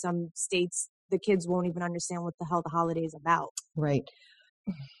 but in some states, the kids won't even understand what the hell the holiday is about. Right.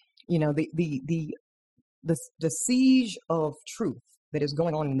 You know, the siege of truth that is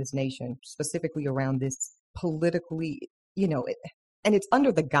going on in this nation, specifically around this politically, and it's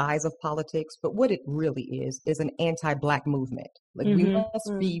under the guise of politics, but what it really is an anti-Black movement. Like we must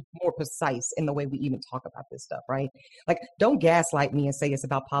be more precise in the way we even talk about this stuff, right? Like, don't gaslight me and say it's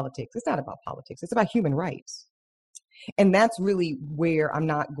about politics. It's not about politics. It's about human rights. And that's really where I'm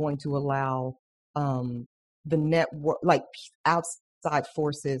not going to allow the network, like outside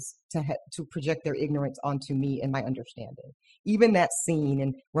forces, to project their ignorance onto me and my understanding. Even that scene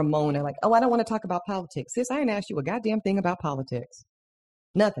and Ramona, like, oh, I don't want to talk about politics. Sis, I didn't ask you a goddamn thing about politics.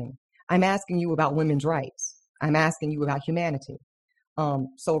 Nothing. I'm asking you about women's rights. I'm asking you about humanity.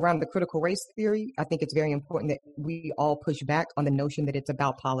 So around the critical race theory, I think it's very important that we all push back on the notion that it's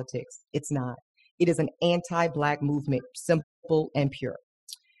about politics. It's not. It is an anti-Black movement, simple and pure.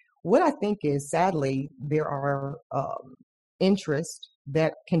 What I think is, sadly, there are interests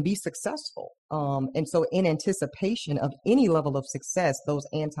that can be successful. And so in anticipation of any level of success, those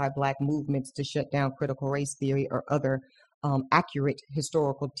anti-Black movements to shut down critical race theory or other accurate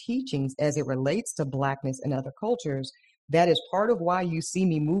historical teachings as it relates to Blackness and other cultures, that is part of why you see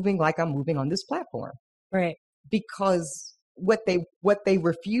me moving like I'm moving on this platform. Right. Because what they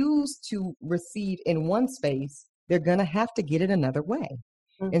refuse to receive in one space, they're going to have to get it another way.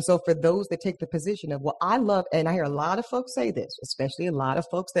 And so for those that take the position of, well, I love, and I hear a lot of folks say this, especially a lot of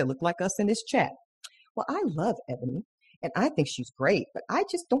folks that look like us in this chat. Well, I love Ebony and I think she's great, but I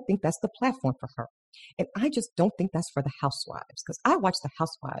just don't think that's the platform for her. And I just don't think that's for the housewives, because I watch the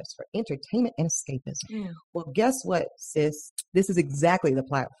housewives for entertainment and escapism. Well, guess what, sis? This is exactly the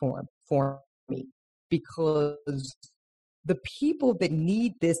platform for me, because the people that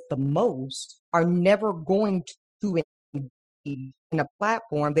need this the most are never going to engage in a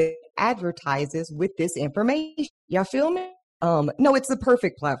platform that advertises with this information. Y'all feel me? No, it's the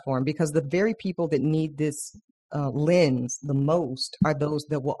perfect platform, because the very people that need this lens the most are those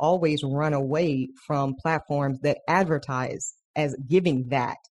that will always run away from platforms that advertise as giving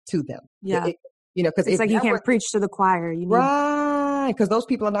that to them. Yeah. Because it's like you can't preach to the choir. You need... Right. Because those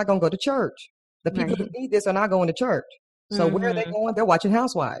people are not going to go to church. The people who need this are not going to church. So where are they going? They're watching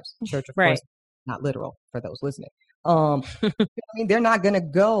Housewives. Church, of course, not literal for those listening. They're not going to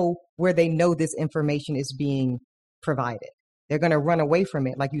go where they know this information is being provided. They're going to run away from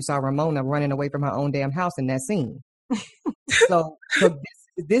it, like you saw Ramona running away from her own damn house in that scene. So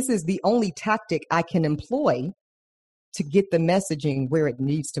this is the only tactic I can employ to get the messaging where it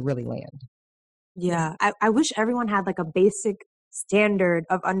needs to really land. Yeah, I wish everyone had like a basic standard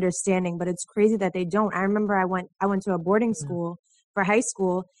of understanding, but it's crazy that they don't. I remember I went to a boarding school for high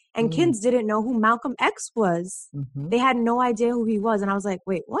school, and kids didn't know who Malcolm X was. They had no idea who he was, and I was like,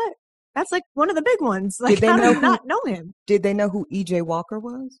 wait, what? That's like one of the big ones. Like, how do you not know him? Did they know who E.J. Walker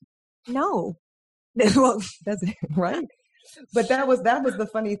was? No. Well, that's it, right? But that was the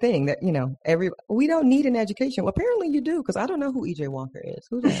funny thing that, we don't need an education. Well, apparently you do, because I don't know who E.J. Walker is.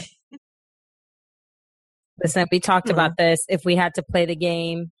 Who's that? Listen, we talked about this. If we had to play the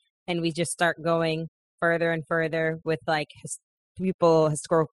game and we just start going further and further with like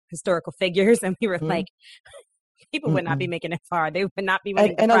historical figures, and we were like, people would not be making it far. They would not be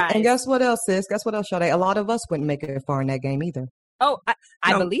winning the prize. And guess what else, sis? Guess what else, Sade? A lot of us wouldn't make it far in that game either. Oh,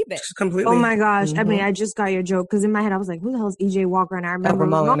 I believe it. Completely. Oh my gosh. I mean, I just got your joke, because in my head I was like, who the hell is E.J. Walker? And I remember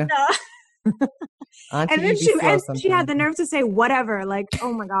Ramona. And then she had the nerve to say whatever. Like,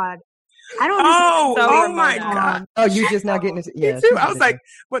 oh my God. I don't Oh my God. Oh, you just not getting it. Yeah. Me too. I was like,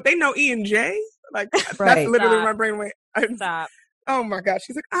 what, they know E and J? Like, that's literally where my brain went. Stop. Oh my gosh.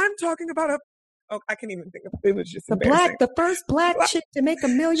 She's like, I'm talking about I can't even think of it. It was just the first black chick to make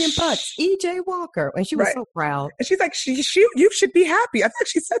 $1 million, E.J. Walker. And she was so proud. And she's like, you should be happy. I think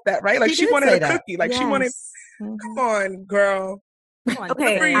she said that, right? Like, she wanted a cookie. Like, she wanted, come on, girl. Come on,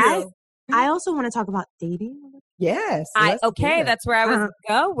 okay. I also want to talk about dating. Yes. That's where I was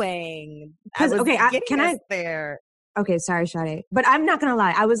going. There. Okay, sorry, Sade. But I'm not going to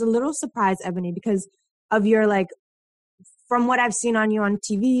lie. I was a little surprised, Ebony, because of your, like, from what I've seen on you on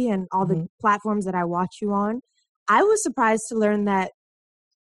TV and all the platforms that I watch you on, I was surprised to learn that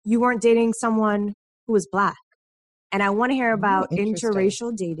you weren't dating someone who was Black. And I want to hear about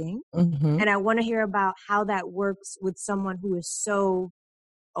interracial dating. And I want to hear about how that works with someone who is so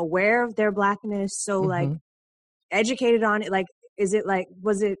aware of their Blackness, so like educated on it. Like,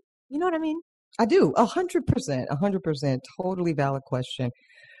 was it, you know what I mean? I do. 100%, totally valid question.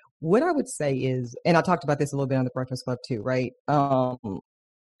 What I would say is, and I talked about this a little bit on the Breakfast Club too, right?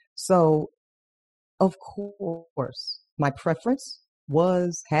 So of course, my preference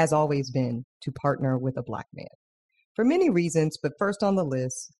has always been to partner with a Black man for many reasons, but first on the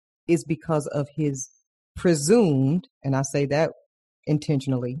list is because of his presumed, and I say that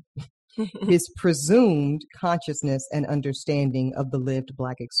intentionally, his presumed consciousness and understanding of the lived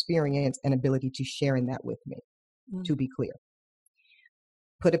Black experience and ability to share in that with me, to be clear.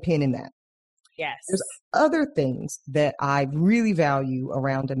 Put a pin in that. Yes. There's other things that I really value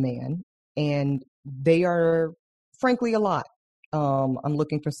around a man, and they are frankly a lot. I'm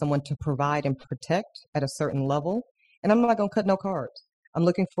looking for someone to provide and protect at a certain level, and I'm not going to cut no cards. I'm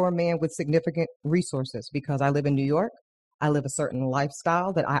looking for a man with significant resources because I live in New York. I live a certain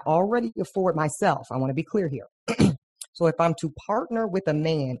lifestyle that I already afford myself. I want to be clear here. So if I'm to partner with a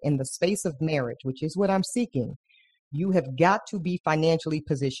man in the space of marriage, which is what I'm seeking, you have got to be financially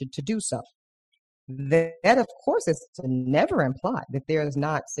positioned to do so. That, of course, is to never imply that there is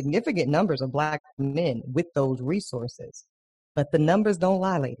not significant numbers of Black men with those resources. But the numbers don't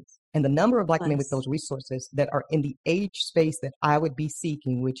lie, ladies. And the number of Black men with those resources that are in the age space that I would be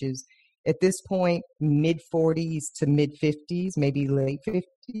seeking, which is at this point, mid-40s to mid-50s, maybe late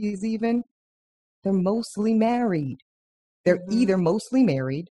 50s even, they're mostly married. They're either mostly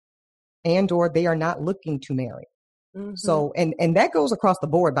married and or they are not looking to marry. So, and that goes across the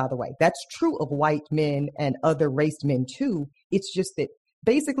board, by the way. That's true of white men and other race men too. It's just that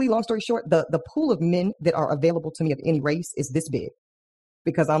basically, long story short, the pool of men that are available to me of any race is this big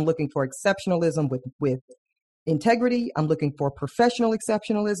because I'm looking for exceptionalism with integrity. I'm looking for professional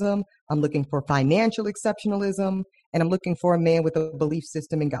exceptionalism. I'm looking for financial exceptionalism. And I'm looking for a man with a belief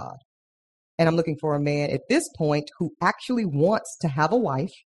system in God. And I'm looking for a man at this point who actually wants to have a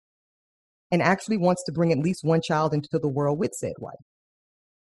wife and actually wants to bring at least one child into the world with said wife.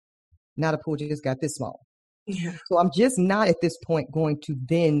 Now the pool just got this small. Yeah. So I'm just not at this point going to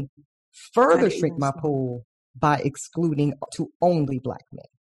then further shrink my pool by excluding to only Black men.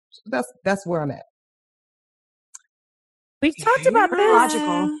 So that's where I'm at. We've talked about this.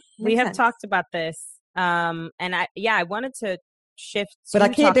 Logical. We have talked about this. And I wanted to shift. But I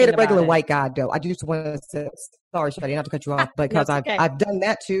can't date a regular it. white guy, though. I just want to say, sorry, Shadi, not to cut you off, because I've done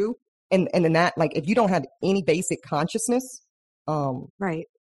that too. And in that, like, if you don't have any basic consciousness, right,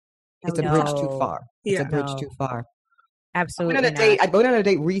 it's a bridge too far. It's a bridge too far. Absolutely. I went on a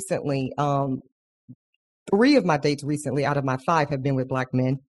date recently. 3 of my dates recently out of my 5 have been with black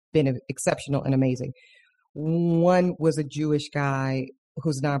men, been exceptional and amazing. One was a Jewish guy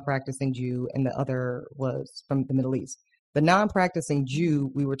who's non-practicing Jew, and the other was from the Middle East. The non-practicing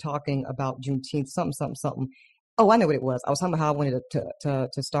Jew, we were talking about Juneteenth, something. Oh, I know what it was. I was talking about how I wanted to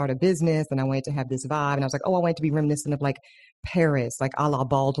start a business, and I wanted to have this vibe, and I was like, I wanted to be reminiscent of like Paris, like a la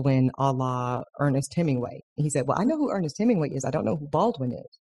Baldwin, a la Ernest Hemingway. And he said, well, I know who Ernest Hemingway is. I don't know who Baldwin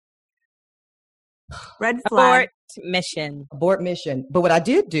is. Red flag. Abort mission. But what I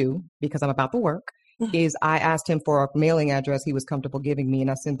did do, because I'm about to work, is I asked him for a mailing address he was comfortable giving me, and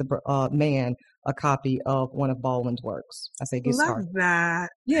I sent the man a copy of one of Baldwin's works. I said, get started. Love that.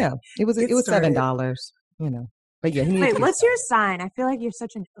 Yeah, it was $7, you know. But yeah, wait, what's your sign? I feel like you're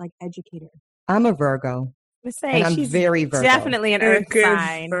such an educator. I'm a Virgo. And I'm very Virgo. Definitely an earth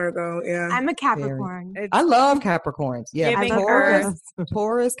sign. Virgo, yeah. I'm a Capricorn. I love Capricorns. Yeah,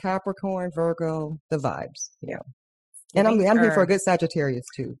 Taurus, Capricorn, Virgo, the vibes. Yeah, and I'm here for a good Sagittarius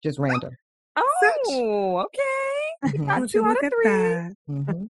too, just random. Oh, okay. Mm-hmm. Got 2 out of 3.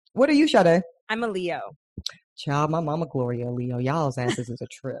 Mm-hmm. What are you, Sade? I'm a Leo. Child, my mama Gloria Leo. Y'all's asses is a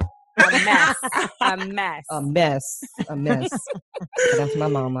trip. A mess. That's my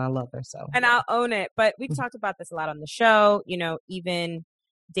mama. I love her so. And I'll own it. But we've talked about this a lot on the show. You know, even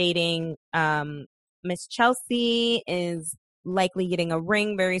dating Miss Chelsea is likely getting a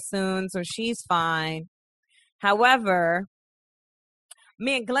ring very soon, so she's fine. However,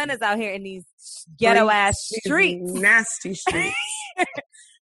 me and Glenn is out here in these ghetto ass streets, nasty streets,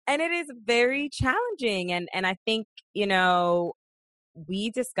 and it is very challenging. And I think, you know, we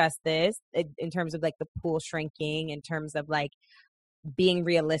discussed this in terms of like the pool shrinking, in terms of like being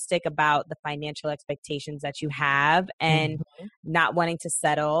realistic about the financial expectations that you have and not wanting to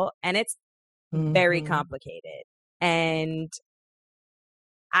settle. And it's very complicated. And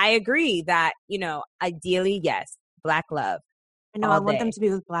I agree that, you know, ideally, yes, black love. I know. I want them to be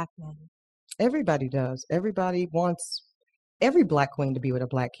with black men. Everybody does. Everybody wants every black queen to be with a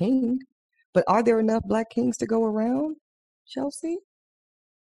black king. But are there enough black kings to go around, Chelsea?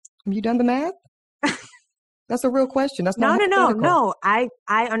 Have you done the math? That's a real question. That's not no. I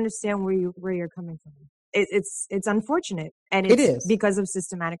understand where you're coming from. It's unfortunate, and it is because of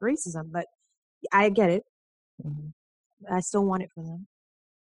systematic racism. But I get it. I still want it for them.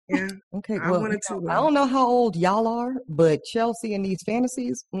 Yeah. Okay. Well, I don't know how old y'all are, but Chelsea and these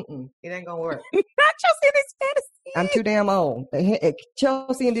fantasies, it ain't gonna work. Not Chelsea and these fantasies. I'm too damn old.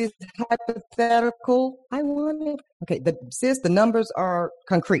 Chelsea and these hypothetical. I want it. Okay, the numbers are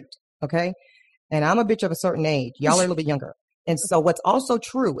concrete. Okay, and I'm a bitch of a certain age. Y'all are a little bit younger, and so what's also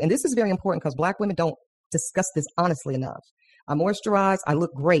true, and this is very important because black women don't discuss this honestly enough. I moisturize. I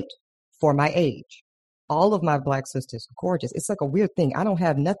look great for my age. All of my black sisters are gorgeous. It's like a weird thing. I don't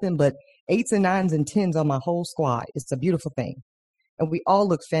have nothing but 8s and 9s and 10s on my whole squad. It's a beautiful thing. And we all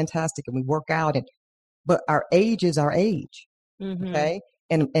look fantastic and we work out. But our age is our age. Okay.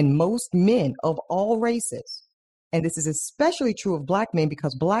 And most men of all races, and this is especially true of black men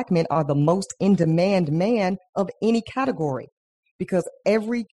because black men are the most in demand man of any category because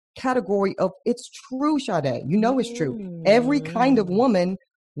every category of it's true, Sade. You know, it's true. Every kind of woman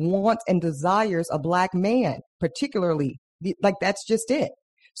wants and desires a black man, particularly like that's just it.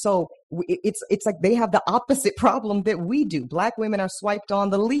 So it's like they have the opposite problem that we do. Black women are swiped on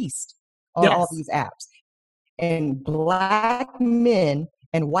the least on all these apps, and black men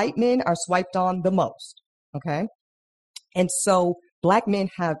and white men are swiped on the most. Okay, and so black men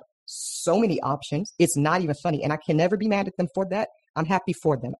have so many options. It's not even funny, and I can never be mad at them for that. I'm happy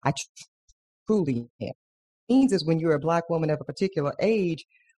for them. I truly am. Means is when you're a black woman of a particular age,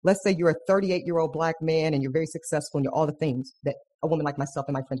 let's say you're a 38-year-old black man and you're very successful and you're all the things that a woman like myself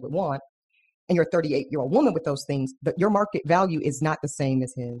and my friends would want, and you're a 38-year-old woman with those things, but your market value is not the same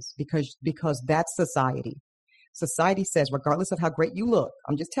as his because that's society. Society says, regardless of how great you look,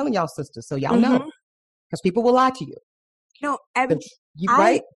 I'm just telling y'all, sisters, so y'all know, because people will lie to you. No,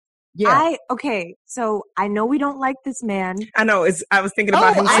 right? Yeah. Okay, so I know we don't like this man. I know. I was thinking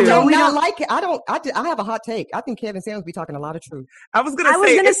about him too. I know we don't like it. I have a hot take. I think Kevin Samuels be talking a lot of truth. I was gonna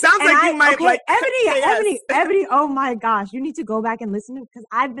say, it sounds like you might like Ebony. Oh my gosh, you need to go back and listen to because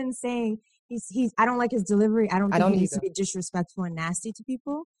I've been saying he's. I don't like his delivery. I don't think he needs to be disrespectful and nasty to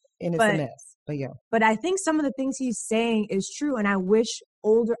people. And it's a mess. But yeah. But I think some of the things he's saying is true, and I wish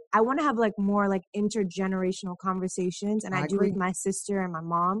older. I want to have like more like intergenerational conversations, and I do agree. with my sister and my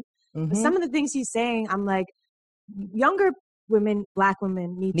mom. Mm-hmm. But some of the things he's saying, I'm like, younger women, Black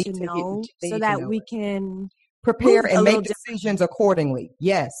women need to know so that we can prepare and make decisions accordingly.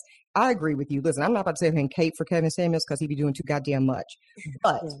 Yes, I agree with you. Listen, I'm not about to say him cape for Kevin Samuels because he be doing too goddamn much.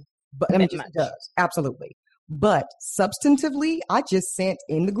 But I mean, he does. Absolutely. But substantively, I just sent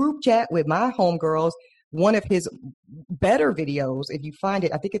in the group chat with my homegirls one of his better videos. If you find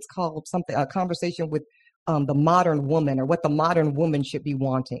it, I think it's called something, a conversation with the modern woman, or what the modern woman should be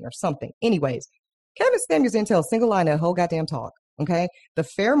wanting, or something. Anyways, Kevin Samuels didn't tell a single line of the whole goddamn talk. Okay. The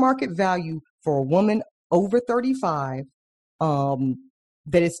fair market value for a woman over 35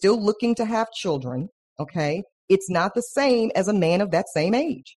 that is still looking to have children. Okay. It's not the same as a man of that same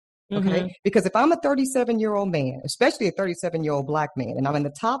age. Okay. Mm-hmm. Because if I'm a 37-year-old man, especially a 37-year-old Black man, and I'm in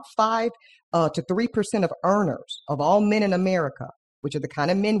the top 5 to 3% of earners of all men in America, which are the kind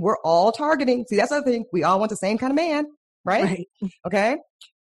of men we're all targeting. See, that's the other thing. We all want the same kind of man, right? Okay.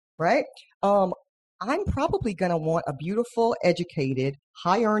 Right. I'm probably going to want a beautiful, educated,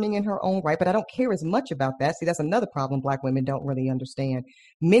 high earning in her own right, but I don't care as much about that. See, that's another problem Black women don't really understand.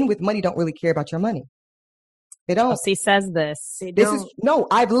 Men with money don't really care about your money. They don't. She says this. No,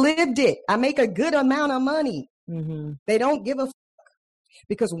 I've lived it. I make a good amount of money. Mm-hmm. They don't give a fuck.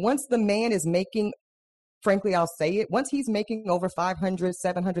 Because once the man is making, frankly, I'll say it, once he's making over $500,000,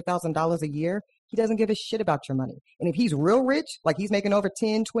 $700,000 a year, he doesn't give a shit about your money. And if he's real rich, like he's making over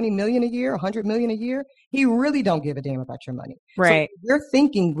 10, 20 million a year, 100 million a year, he really don't give a damn about your money. Right. So we're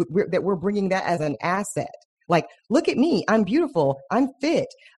thinking that we're bringing that as an asset. Like, look at me. I'm beautiful. I'm fit.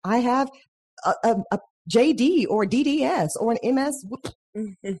 I have a JD or a DDS or an MS.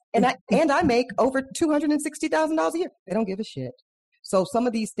 And I make over $260,000 a year. They don't give a shit. So some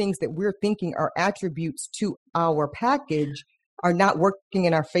of these things that we're thinking are attributes to our package are not working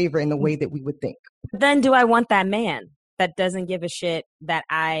in our favor in the way that we would think. Then do I want that man that doesn't give a shit that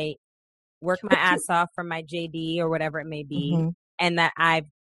I work my ass off for my JD or whatever it may be, mm-hmm. and that I've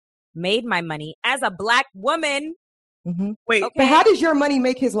made my money as a Black woman? Mm-hmm. Wait, okay. But how does your money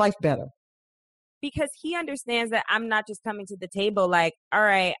make his life better? Because he understands that I'm not just coming to the table like, all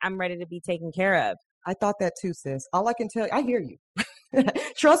right, I'm ready to be taken care of. I thought that too, sis. All I can tell you, I hear you.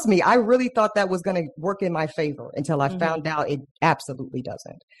 Trust me, I really thought that was going to work in my favor until I mm-hmm. found out it absolutely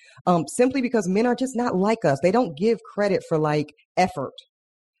doesn't. Simply because men are just not like us. They don't give credit for like effort.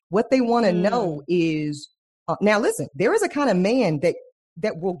 What they want to know is, now listen, there is a kind of man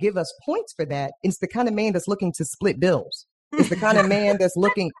that will give us points for that. It's the kind of man that's looking to split bills. It's the kind of man that's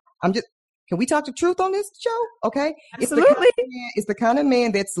looking, can we talk the truth on this show? Okay. Absolutely. It's the kind of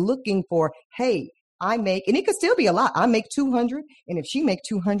man that's looking for, hey, I make, and it could still be a lot. I make 200. And if she make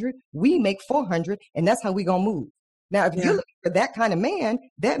 200, we make 400. And that's how we going to move. Now, if you're looking for that kind of man,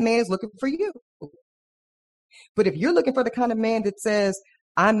 that man is looking for you. But if you're looking for the kind of man that says,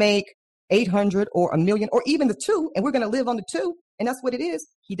 I make 800 or $1 million or even the 2, and we're going to live on the 2. And that's what it is.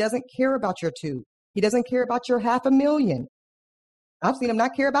 He doesn't care about your 2. He doesn't care about your $500,000. I've seen him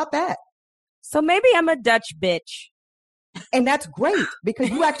not care about that. So maybe I'm a Dutch bitch. And that's great because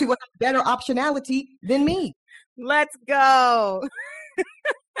you actually want better optionality than me. Let's go.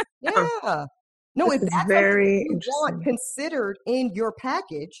 Yeah. No, it's very you want considered in your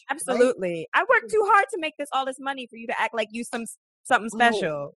package. Absolutely. Right? I worked too hard to make all this money for you to act like you something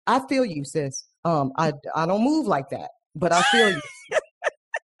special. I feel you, sis. I don't move like that, but I feel you.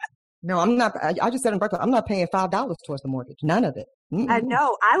 No, I'm not. I just said in Berkeley, I'm not paying $5 towards the mortgage. None of it. Mm-mm. I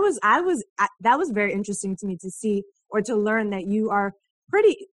know. That was very interesting to me to see or to learn that you are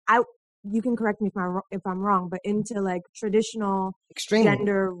you can correct me if I'm wrong, but into like traditional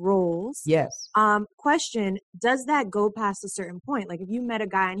gender roles. Yes. Question, does that go past a certain point? Like if you met a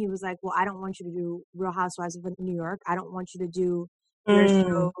guy and he was like, well, I don't want you to do Real Housewives of New York. I don't want you to do your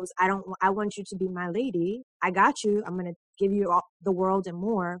shows. I want you to be my lady. I got you. I'm going to give you all the world and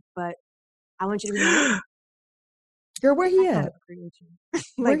more, but I want you to be my lady. Girl, where he at?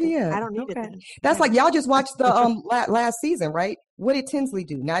 Where he at? I don't need it. That's like y'all just watched the last season, right? What did Tinsley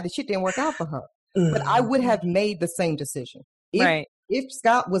do? Now the shit didn't work out for her, but I would have made the same decision. If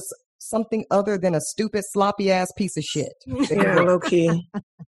Scott was something other than a stupid, sloppy ass piece of shit. Yeah, low key.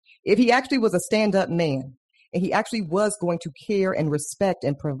 If he actually was a stand-up man and he actually was going to care and respect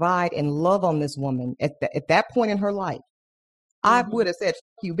and provide and love on this woman at that point in her life, I would have said,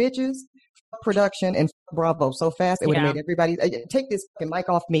 fuck you bitches, fuck production, and fuck Bravo so fast it would have made everybody take this fucking mic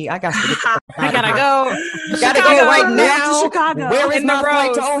off me. I got to I gotta go. You gotta go right now. Chicago. Where is my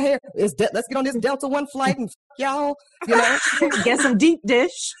flight to O'Hare? Let's get on this Delta One flight and fuck y'all. You know, get some deep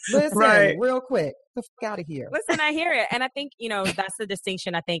dish. Listen, real quick. the fuck out of here. Listen, I hear it. And I think, that's the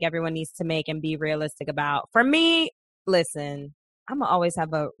distinction I think everyone needs to make and be realistic about. For me, listen, I'm going to always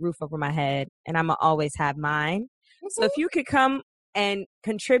have a roof over my head and I'm going to always have mine. Mm-hmm. So if you could come and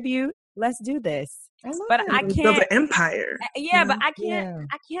contribute, let's do this. But I can't build an empire. Yeah, but I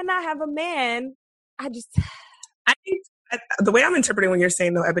cannot have a man. I think the way I'm interpreting what you're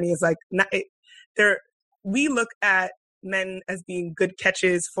saying though, Ebony, is like we look at men as being good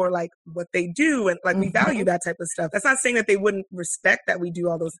catches for like what they do, and like we value that type of stuff. That's not saying that they wouldn't respect that we do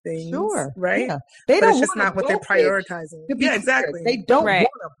all those things. Sure, right? Yeah. They don't. It's just not what they're prioritizing. Yeah, exactly. They don't want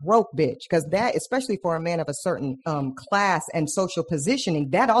a broke bitch, because that, especially for a man of a certain class and social positioning,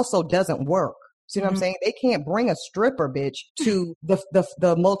 that also doesn't work. See what I'm saying? They can't bring a stripper bitch to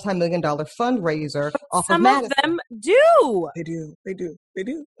the multi-million-dollar fundraiser off Some of of them do. They do.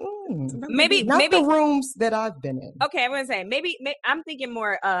 Maybe the rooms that I've been in. Okay, I'm gonna say maybe I'm thinking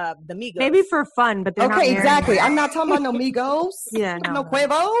more the Migos. Maybe for fun, but they're not married. Exactly. I'm not talking about no Migos. No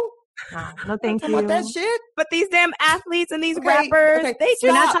Quavo. No, thank you. About that shit. But these damn athletes and these rappers,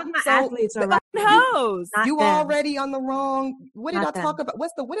 we're not talking about athletes or hoes. You already on the wrong. What did I talk about? What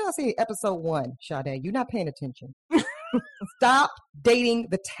did I say in episode 1, Sade? You're not paying attention. Stop dating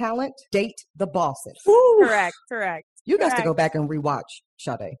the talent, date the bosses. Ooh. Correct. You got to go back and rewatch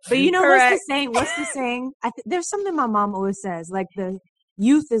Sade. But you know what's the saying? What's the saying? There's something my mom always says, like the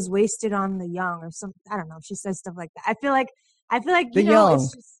youth is wasted on the young, or something. I don't know. She says stuff like that. I feel like the young.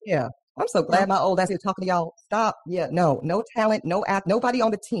 It's just, yeah. I'm so glad my old ass is talking to y'all. Stop. Yeah. No talent, nobody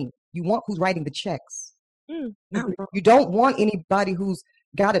on the team. You want who's writing the checks. You don't want anybody who's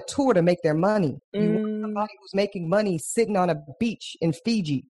got a tour to make their money. You want somebody who's making money sitting on a beach in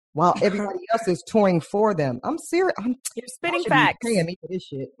Fiji while everybody else is touring for them. I'm serious. You're spitting facts. Paying me for this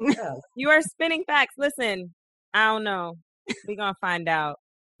shit. Yeah. You are spitting facts. Listen, I don't know. We're going to find out.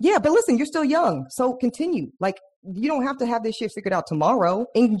 Yeah, but listen, you're still young. So continue. Like, you don't have to have this shit figured out tomorrow.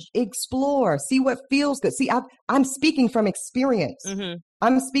 Explore. See what feels good. See, I'm speaking from experience. Mm-hmm.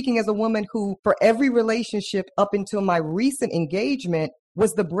 I'm speaking as a woman who, for every relationship up until my recent engagement,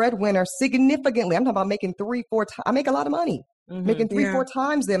 was the breadwinner significantly. I'm talking about making 3-4 times. I make a lot of money. Mm-hmm. Making 3-4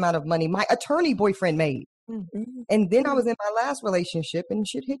 times the amount of money my attorney boyfriend made. Mm-hmm. And then I was in my last relationship and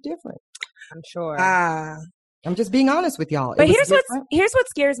shit hit different. I'm sure. I'm just being honest with y'all. But here's what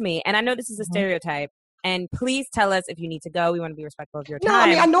scares me. And I know this is a stereotype. And please tell us if you need to go. We want to be respectful of your time. No, I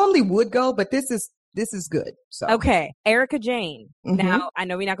mean, I normally would go, but this is good. So okay, Erika Jayne. Mm-hmm. Now, I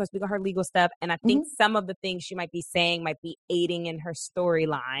know we're not going to speak on her legal stuff, and I think some of the things she might be saying might be aiding in her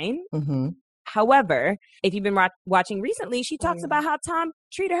storyline. Mm-hmm. However, if you've been watching recently, she talks about how Tom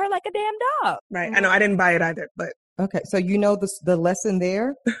treated her like a damn dog. Right. Mm-hmm. I know. I didn't buy it either, but okay. So you know the lesson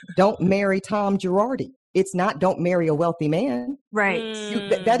there. Don't marry Tom Girardi. It's not don't marry a wealthy man. Right.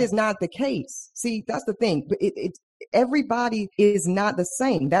 That is not the case. See, that's the thing. But everybody is not the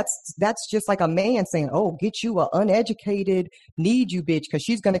same. That's just like a man saying, oh, get you a uneducated, need you bitch, because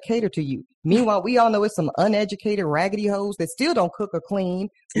she's going to cater to you. Meanwhile, we all know it's some uneducated, raggedy hoes that still don't cook or clean,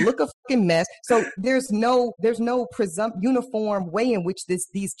 look a fucking mess. So there's no uniform way in which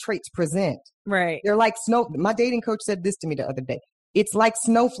these traits present. Right. They're like snow. My dating coach said this to me the other day. It's like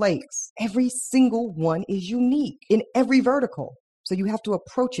snowflakes. Every single one is unique in every vertical. So you have to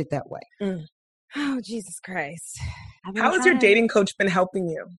approach it that way. Mm. Oh, Jesus Christ. How has your dating coach been helping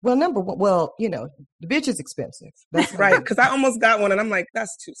you? Well, number one, the bitch is expensive. That's right. Because I almost got one and I'm like,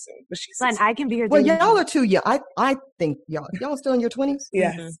 that's too soon. But she's I can be your dating y'all are too young. I think y'all still in your 20s?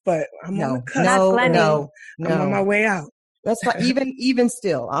 Yes, but I'm on the cusp. No. I'm on my way out. That's fine. Even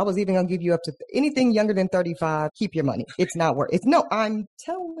still, I was even gonna give you up to anything younger than 35. Keep your money. It's not worth it. No, I'm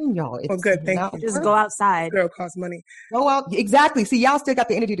telling y'all. It's good. Thank you. Just go outside. Girl costs money. Go out. Exactly. See, y'all still got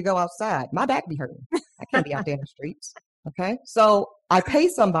the energy to go outside. My back be hurting. I can't be out there in the streets. Okay. So I pay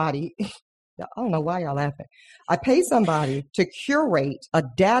somebody. I don't know why y'all laughing. I pay somebody to curate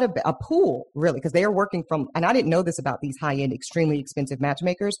a pool, really, because they are working from, and I didn't know this about these high-end, extremely expensive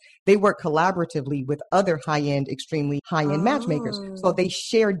matchmakers. They work collaboratively with other high-end, extremely high-end matchmakers. So they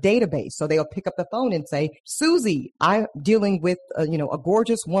share database. So they'll pick up the phone and say, Susie, I'm dealing with, a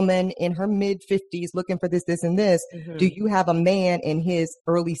gorgeous woman in her mid-50s looking for this, this, and this. Mm-hmm. Do you have a man in his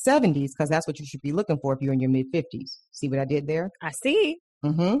early 70s? Because that's what you should be looking for if you're in your mid-50s. See what I did there? I see.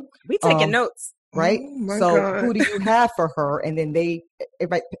 Mm-hmm. We taking notes. Right? Oh so God. Who do you have for her? And then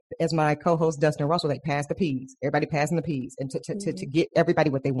everybody, as my co-host Dustin Russell, they pass the peas. Everybody passing the peas and to get everybody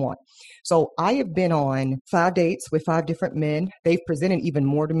what they want. So I have been on 5 dates with 5 different men. They've presented even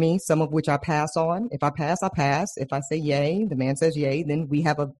more to me, some of which I pass on. If I pass, I pass. If I say yay, the man says yay, then we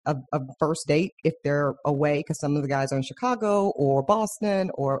have a first date if they're away, because some of the guys are in Chicago or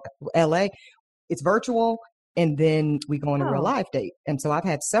Boston or LA. it's virtual, and then we go on a real live date. And so I've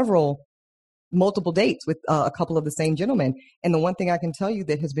had multiple dates with a couple of the same gentlemen. And the one thing I can tell you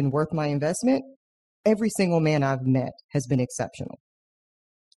that has been worth my investment, every single man I've met has been exceptional.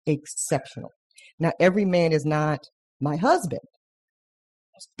 Exceptional. Now, every man is not my husband.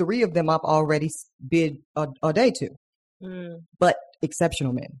 3 of them I've already bid a day to. But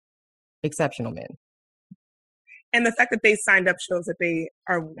exceptional men. Exceptional men. And the fact that they signed up shows that they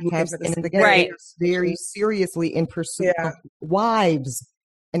are very seriously in pursuit of wives.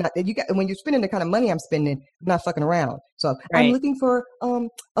 And when you're spending the kind of money I'm spending, I'm not fucking around. So I'm looking for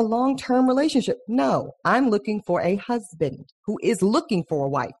a long-term relationship. No, I'm looking for a husband who is looking for a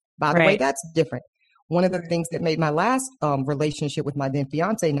wife. By the way, that's different. One of the things that made my last relationship with my then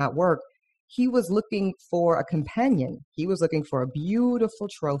fiance not work, he was looking for a companion. He was looking for a beautiful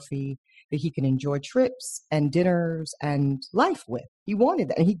trophy that he can enjoy trips and dinners and life with. He wanted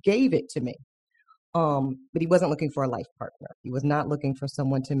that, and he gave it to me. But he wasn't looking for a life partner. He was not looking for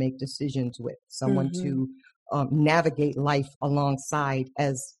someone to make decisions with, someone to navigate life alongside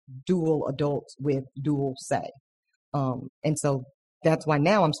as dual adults with dual say. And so that's why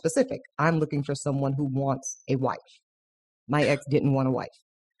now I'm specific. I'm looking for someone who wants a wife. My ex didn't want a wife.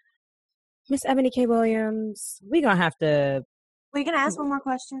 Miss Ebony K. Williams, we're going to have to... We're going to ask one more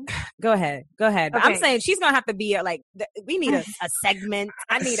question? Go ahead. Okay. I'm saying she's going to have to be we need a segment.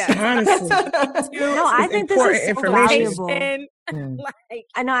 I need No, I think this is so valuable.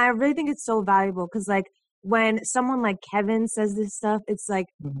 I know, I really think it's so valuable because when someone like Kevin says this stuff, it's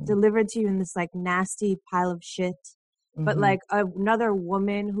delivered to you in this nasty pile of shit. But another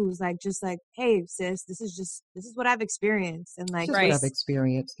woman who's hey sis, this is what I've experienced, and what I've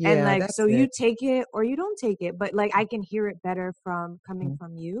experienced, and so you take it or you don't take it, but I can hear it better coming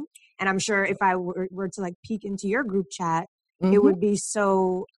from you, and I'm sure if I were to peek into your group chat, it would be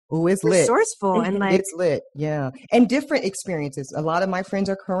so it's resourceful lit. And it's lit, and different experiences. A lot of my friends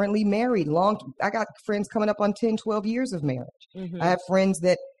are currently married. I got friends coming up on 10, 12 years of marriage. I have friends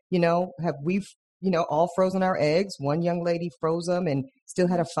that we've all frozen our eggs. One young lady froze them and still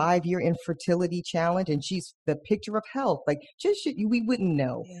had a 5-year infertility challenge. And she's the picture of health. We wouldn't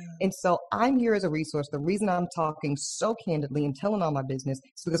know. Yeah. And so I'm here as a resource. The reason I'm talking so candidly and telling all my business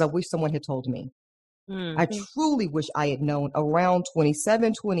is because I wish someone had told me. I truly wish I had known around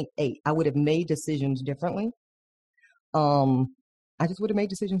 27, 28, I would have made decisions differently. I just would have made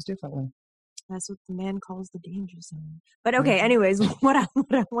decisions differently. That's what the man calls the danger zone. But okay, anyways, what I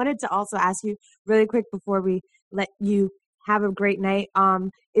wanted to also ask you really quick before we let you have a great night,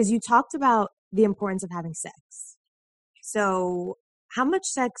 is you talked about the importance of having sex. So how much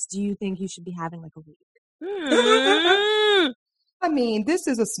sex do you think you should be having a week? I mean, this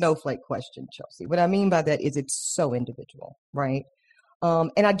is a snowflake question, Chelsea. What I mean by that is it's so individual, right?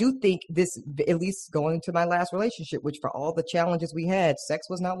 And I do think this, at least going to my last relationship, which for all the challenges we had, sex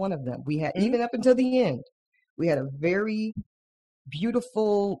was not one of them. We had, even up until the end, we had a very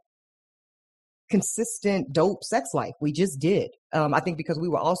beautiful, consistent, dope sex life. We just did. I think because we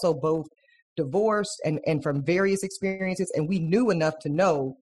were also both divorced and from various experiences, and we knew enough to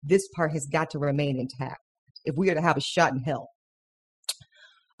know this part has got to remain intact if we are to have a shot in hell.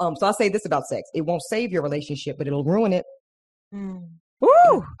 So I'll say this about sex. It won't save your relationship, but it'll ruin it.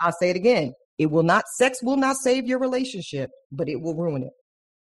 Woo! I'll say it again. Sex will not save your relationship, but it will ruin it.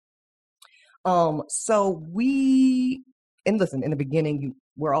 So and listen, in the beginning,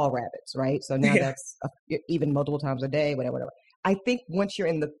 we're all rabbits, right? So now that's even multiple times a day, whatever. I think once you're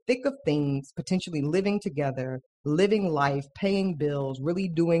in the thick of things, potentially living together, living life, paying bills, really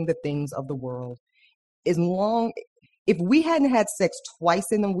doing the things of the world, if we hadn't had sex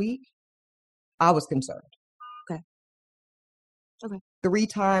twice in a week, I was concerned. Okay. 3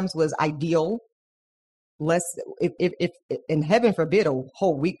 times was ideal. Less, if and heaven forbid a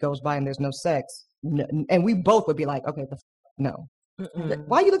whole week goes by and there's no sex, and we both would be like, okay, no.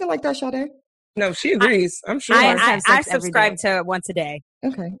 Why are you looking like that, Sade? No, she agrees. I'm sure. I subscribe to once a day.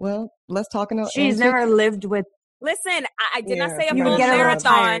 Okay, well, let's talk. She's never lived with. Listen, I did not say a full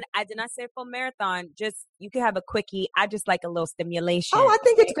marathon. I did not say a full marathon. Just, you could have a quickie. I just like a little stimulation. Oh, I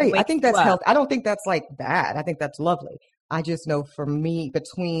think it's great. I think that's healthy. I don't think that's bad. I think that's lovely. I just know for me,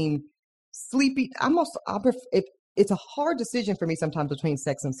 between sleepy, it's a hard decision for me sometimes between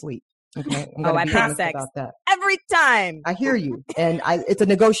sex and sleep. Okay, I pick sex about that every time. I hear you, and it's a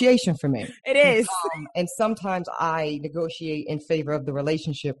negotiation for me. It is, and sometimes I negotiate in favor of the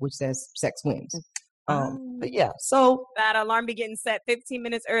relationship, which says sex wins. But yeah, so that alarm be getting set 15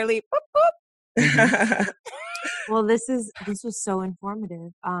 minutes early. Boop, boop. Well, this was so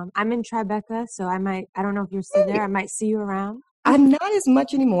informative. I'm in Tribeca, so I don't know if you're still there. I might see you around. I'm not as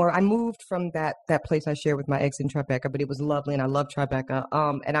much anymore. I moved from that place I shared with my ex in Tribeca, but it was lovely and I love Tribeca.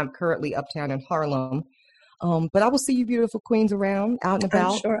 And I'm currently uptown in Harlem. But I will see you beautiful queens around, out and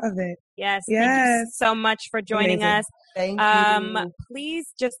about. I'm sure of it. Yes. Thank you so much for joining us. Thank you. Please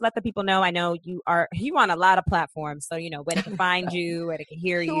just let the people know. I know you on a lot of platforms, so where they can find you, where they can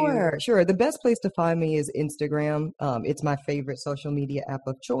hear you. Sure. The best place to find me is Instagram. It's my favorite social media app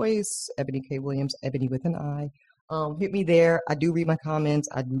of choice. Ebony K. Williams, Ebony with an I. Hit me there. I do read my comments.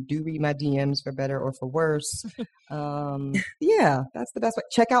 I do read my DMs for better or for worse. Yeah, that's the best way.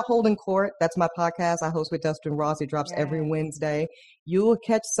 Check out Holding Court. That's my podcast I host with Dustin Ross. It drops every Wednesday. You'll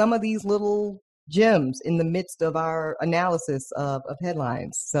catch some of these little gems in the midst of our analysis of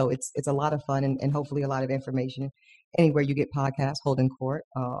headlines. So it's a lot of fun and hopefully a lot of information. Anywhere you get podcasts, Holding Court.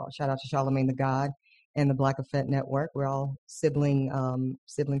 Shout out to Charlemagne the God and the Black Effect Network. We're all sibling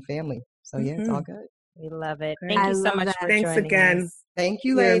family. So yeah, it's all good. We love it. Thank you so much for joining us. Thanks again. Thank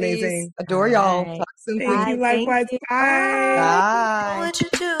you, ladies. Amazing. Adore y'all. Talk soon. Thank you. Likewise. Bye. Bye. What would you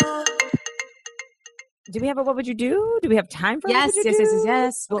do? Do we have a what would you do? Do we have time for yes.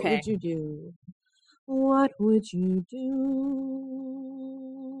 Yes. What would you do? What would you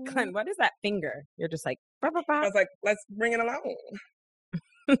do? Glenn, what is that finger? You're just like, bah, bah, bah. I was like, let's bring it along.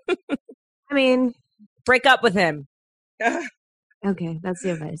 I mean, break up with him. Okay, that's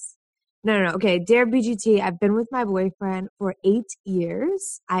the advice. No. Okay, Dear BGT, I've been with my boyfriend for 8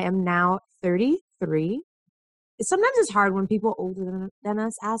 years. I am now 33. Sometimes it's hard when people older than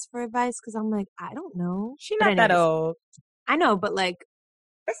us ask for advice because I'm like, I don't know. She's not that old. I know, but like.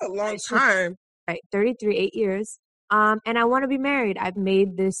 That's a long time. Right, 33, 8 years. And I want to be married. I've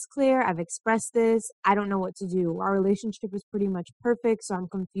made this clear. I've expressed this. I don't know what to do. Our relationship is pretty much perfect, so I'm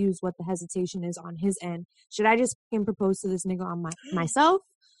confused what the hesitation is on his end. Should I just fucking propose to this nigga on myself?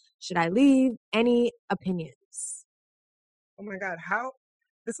 Should I leave? Any opinions? Oh my God, how?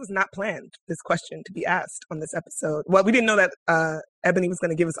 This was not planned, this question to be asked on this episode. Well, we didn't know that Ebony was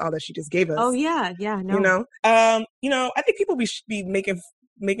going to give us all that she just gave us. Oh, yeah, no. I think people should be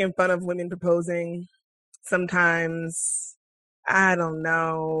making fun of women proposing sometimes. I don't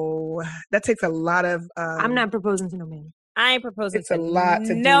know. That takes a lot of... I'm not proposing to no man. I ain't proposing to a lot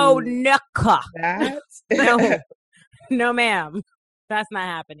to no do nucka. That? No, ma'am. That's not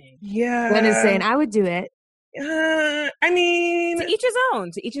happening. Yeah. Glenn is saying, I would do it. I mean... To each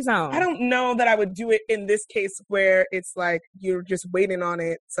his own. I don't know that I would do it in this case where it's like you're just waiting on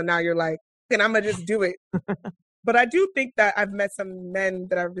it. So now you're like, then I'm going to just do it. But I do think that I've met some men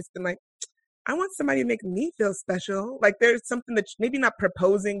that I've just been like, I want somebody to make me feel special. Like there's something that maybe not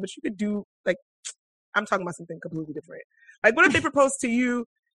proposing, but you could do like, I'm talking about something completely different. Like what if they propose to you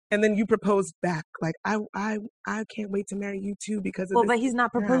and then you propose back? Like I can't wait to marry you too because of this. But he's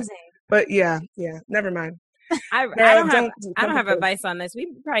not proposing. But yeah, never mind. I don't have advice on this.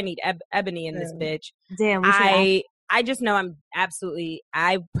 We probably need Ebony in this bitch. Damn. I just know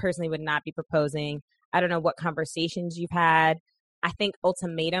I personally would not be proposing. I don't know what conversations you've had. I think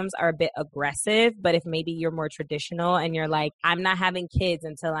ultimatums are a bit aggressive, but if maybe you're more traditional and you're like, I'm not having kids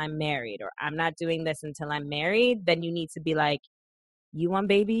until I'm married, or I'm not doing this until I'm married, then you need to be like, you want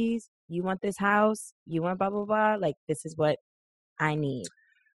babies? You want this house? You want blah, blah, blah? Like, this is what I need.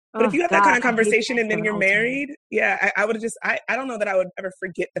 But if you have that kind of conversation and then you're married, I would just, I don't know that I would ever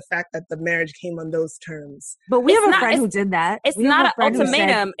forget the fact that the marriage came on those terms. But we have a friend who did that. It's not an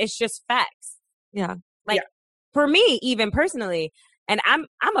ultimatum. It's just facts. Yeah. Like for me, even personally, and I'm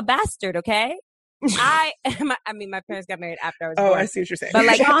a bastard, okay? I mean, my parents got married after I was born. Oh, I see what you're saying. But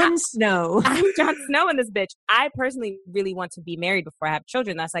like Jon Snow. I'm Jon Snow in this bitch. I personally really want to be married before I have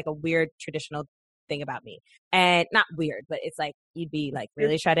children. That's like a weird traditional thing about me. And not weird, but it's like you'd be like,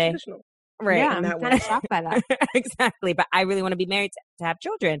 really, Sade? Right. Yeah, I'm kind of shocked by that. Exactly. But I really want to be married to have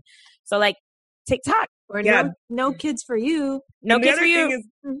children. So like TikTok. Or no kids for you. No kids for you.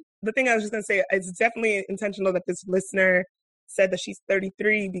 The thing I was just going to say, it's definitely intentional that this listener said that she's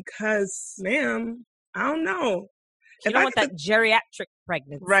 33 because, ma'am, I don't know. You don't want that geriatric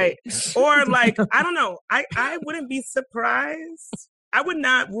pregnancy. Right. Or like, I don't know. I wouldn't be surprised. I would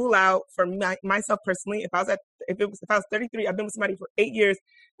not rule out for myself personally, if I was 33, I've been with somebody for 8 years.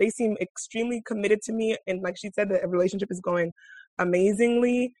 They seem extremely committed to me. And like she said, the relationship is going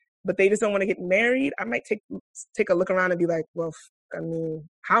amazingly, but they just don't want to get married. I might take a look around and be like, well, I mean,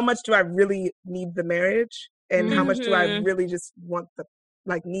 how much do I really need the marriage? And how much do I really just want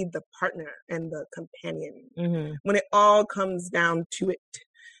need the partner and the companion? Mm-hmm. When it all comes down to it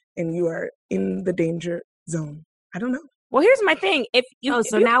and you are in the danger zone. I don't know. Well, here's my thing.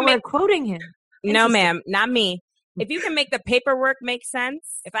 We're quoting him. No, ma'am, not me. If you can make the paperwork make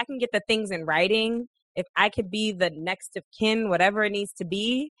sense, if I can get the things in writing if I could be the next of kin, whatever it needs to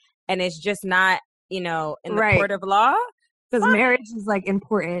be, and it's just not, in the court of law. Because marriage is like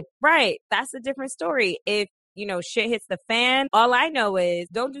important. Right. That's a different story. If, shit hits the fan, all I know is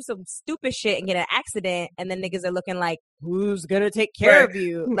don't do some stupid shit and get an accident. And then niggas are looking like, who's going to take care of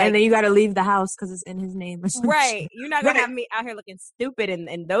you? Like, and then you got to leave the house because it's in his name. Right. You're not going to have me out here looking stupid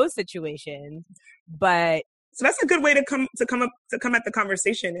in those situations. But so that's a good way to come at the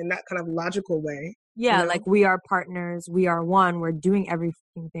conversation in that kind of logical way. Yeah, like we are partners, we are one, we're doing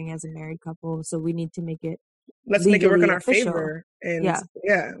everything as a married couple, so we need to make it let's make it work in our favor. And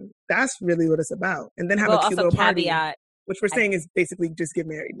yeah, that's really what it's about. And then have a cute little caveat, party, which we're saying is basically just get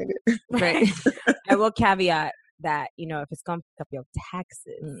married, nigga. Right. I will caveat that, if it's going to pick up your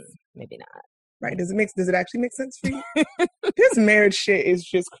taxes, maybe not. Right. Does it actually make sense for you? This marriage shit is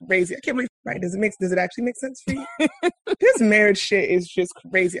just crazy. I can't believe. Right. Does it actually make sense for you? This marriage shit is just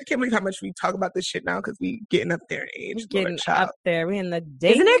crazy. I can't believe how much we talk about this shit now because we getting up there in age. Getting up there. We in the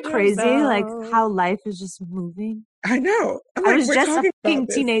day. Isn't it crazy? Like how life is just moving. I know. I was just a fucking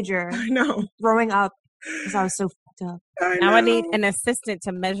teenager. I know. Growing up because I was so fucked up. Now I need an assistant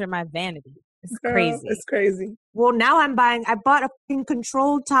to measure my vanity. It's crazy. It's crazy. Well, now I bought a fucking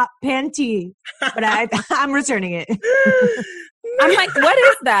control top panty, but I'm returning it. I'm like, what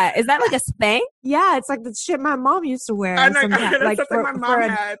is that? Is that like a Spanx? Yeah, it's like the shit my mom used to wear. That's something my mom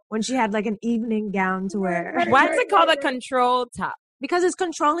had. When she had like an evening gown to wear. Why is it called a control top? Because it's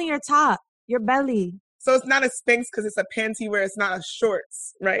controlling your top, your belly. So it's not a Spanx because it's a panty where it's not a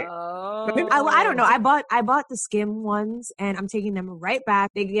shorts, right? Oh. I don't know. I bought the skim ones and I'm taking them right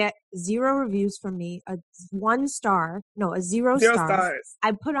back. They get 0 reviews from me. A 0 star. Stars.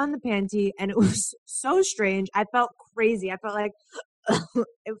 I put on the panty and it was so strange. I felt crazy. I felt like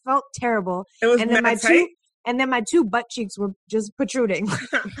it felt terrible. It was and then my 2 butt cheeks were just protruding.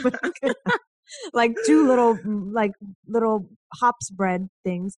 Like 2 little hops bread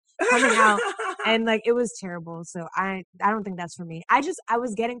things coming out. And like it was terrible. So I don't think that's for me. I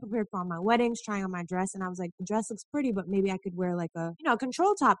was getting prepared for all my weddings, trying on my dress, and I was like, the dress looks pretty, but maybe I could wear like a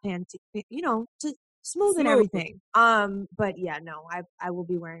control top panty, to smoothen everything. But yeah, no, I will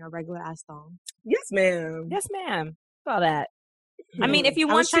be wearing a regular ass thong. Yes, ma'am. Yes, ma'am. All that. I mean, if you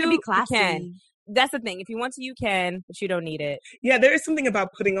want to be classy, you can. That's the thing. If you want to, you can, but you don't need it. Yeah, there is something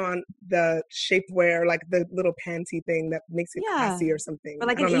about putting on the shapewear, like the little panty thing that makes it classy or something. But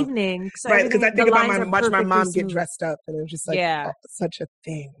like an evening. So right, because I think about watching my mom get dressed up and it's just like, such a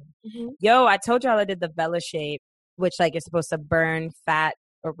thing. Mm-hmm. Yo, I told y'all I did the Vela shape, which like is supposed to burn fat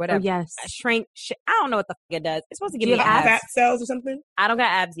or whatever. Oh, yes. Shrink. I don't know what the fuck it does. It's supposed to give me abs. Fat cells or something? I don't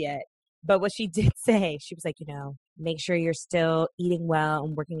got abs yet. But what she did say, she was like, make sure you're still eating well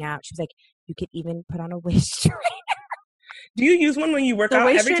and working out. She was like, you could even put on a waist trainer. Do you use one when you work out?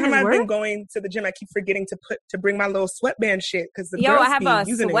 Every time I've been going to the gym, I keep forgetting to bring my little sweatband shit because the girls I have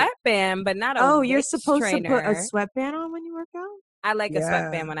a sweatband, but not a. Oh, you're supposed to put a sweatband on when you work out? I like a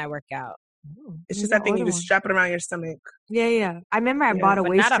sweatband when I work out. Oh, it's just that thing you just strap it around your stomach. Yeah. I remember I bought a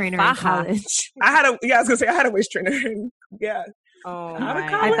waist trainer in college. I was gonna say I had a waist trainer. Yeah. Oh,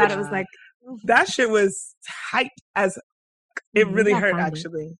 I thought it was like that shit was tight as. It really hurt,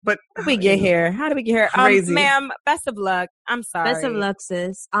 actually. But how did we get here? Crazy. Ma'am, best of luck. I'm sorry. Best of luck,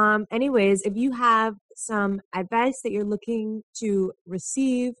 sis. Anyways, if you have some advice that you're looking to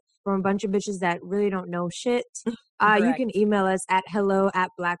receive from a bunch of bitches that really don't know shit, you can email us at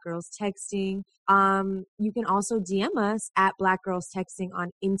hello@blackgirlstexting. You can also DM us at blackgirlstexting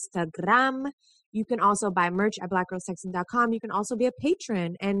on Instagram. You can also buy merch at blackgirlstexting.com. You can also be a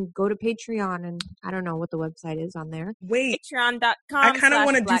patron and go to Patreon, and I don't know what the website is on there. Wait. Patreon.com. I kind of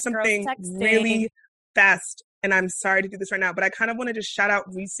want to do something really fast, and I'm sorry to do this right now, but I kind of want to just shout out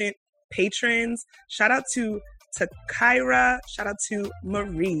recent patrons. Shout out to Kyra. Shout out to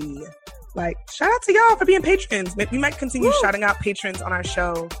Marie. Like, shout out to y'all for being patrons. We might continue shouting out patrons on our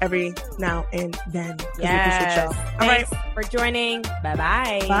show every now and then. Yes. We appreciate y'all. All right. For joining.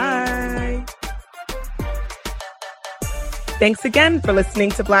 Bye-bye. Bye. Thanks again for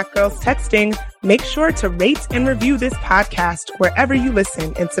listening to Black Girls Texting. Make sure to rate and review this podcast wherever you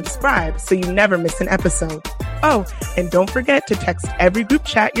listen and subscribe so you never miss an episode. Oh, and don't forget to text every group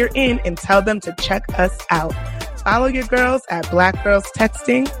chat you're in and tell them to check us out. Follow your girls at Black Girls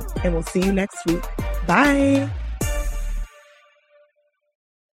Texting, and we'll see you next week. Bye.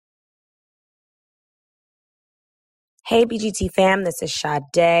 Hey, BGT fam, this is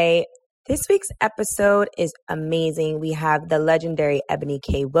Sade. This week's episode is amazing. We have the legendary Ebony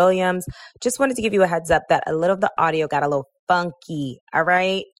K. Williams. Just wanted to give you a heads up that a little of the audio got a little funky, all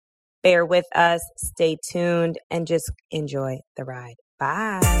right? Bear with us, stay tuned, and just enjoy the ride.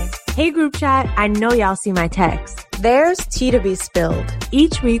 Bye. Hey group chat, I know y'all see my text. There's tea to be spilled.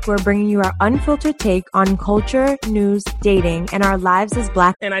 Each week, we're bringing you our unfiltered take on culture, news, dating, and our lives as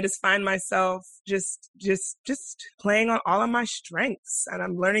Black. And I just find myself just playing on all of my strengths. And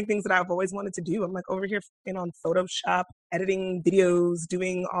I'm learning things that I've always wanted to do. I'm like over here on Photoshop, editing videos,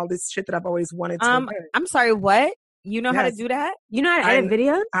 doing all this shit that I've always wanted to learn. I'm sorry, what? You know how to do that? You know how to edit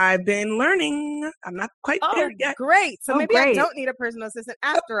videos? I've been learning. I'm not quite there yet. Great. So maybe I don't need a personal assistant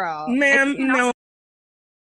after all. Ma'am, no.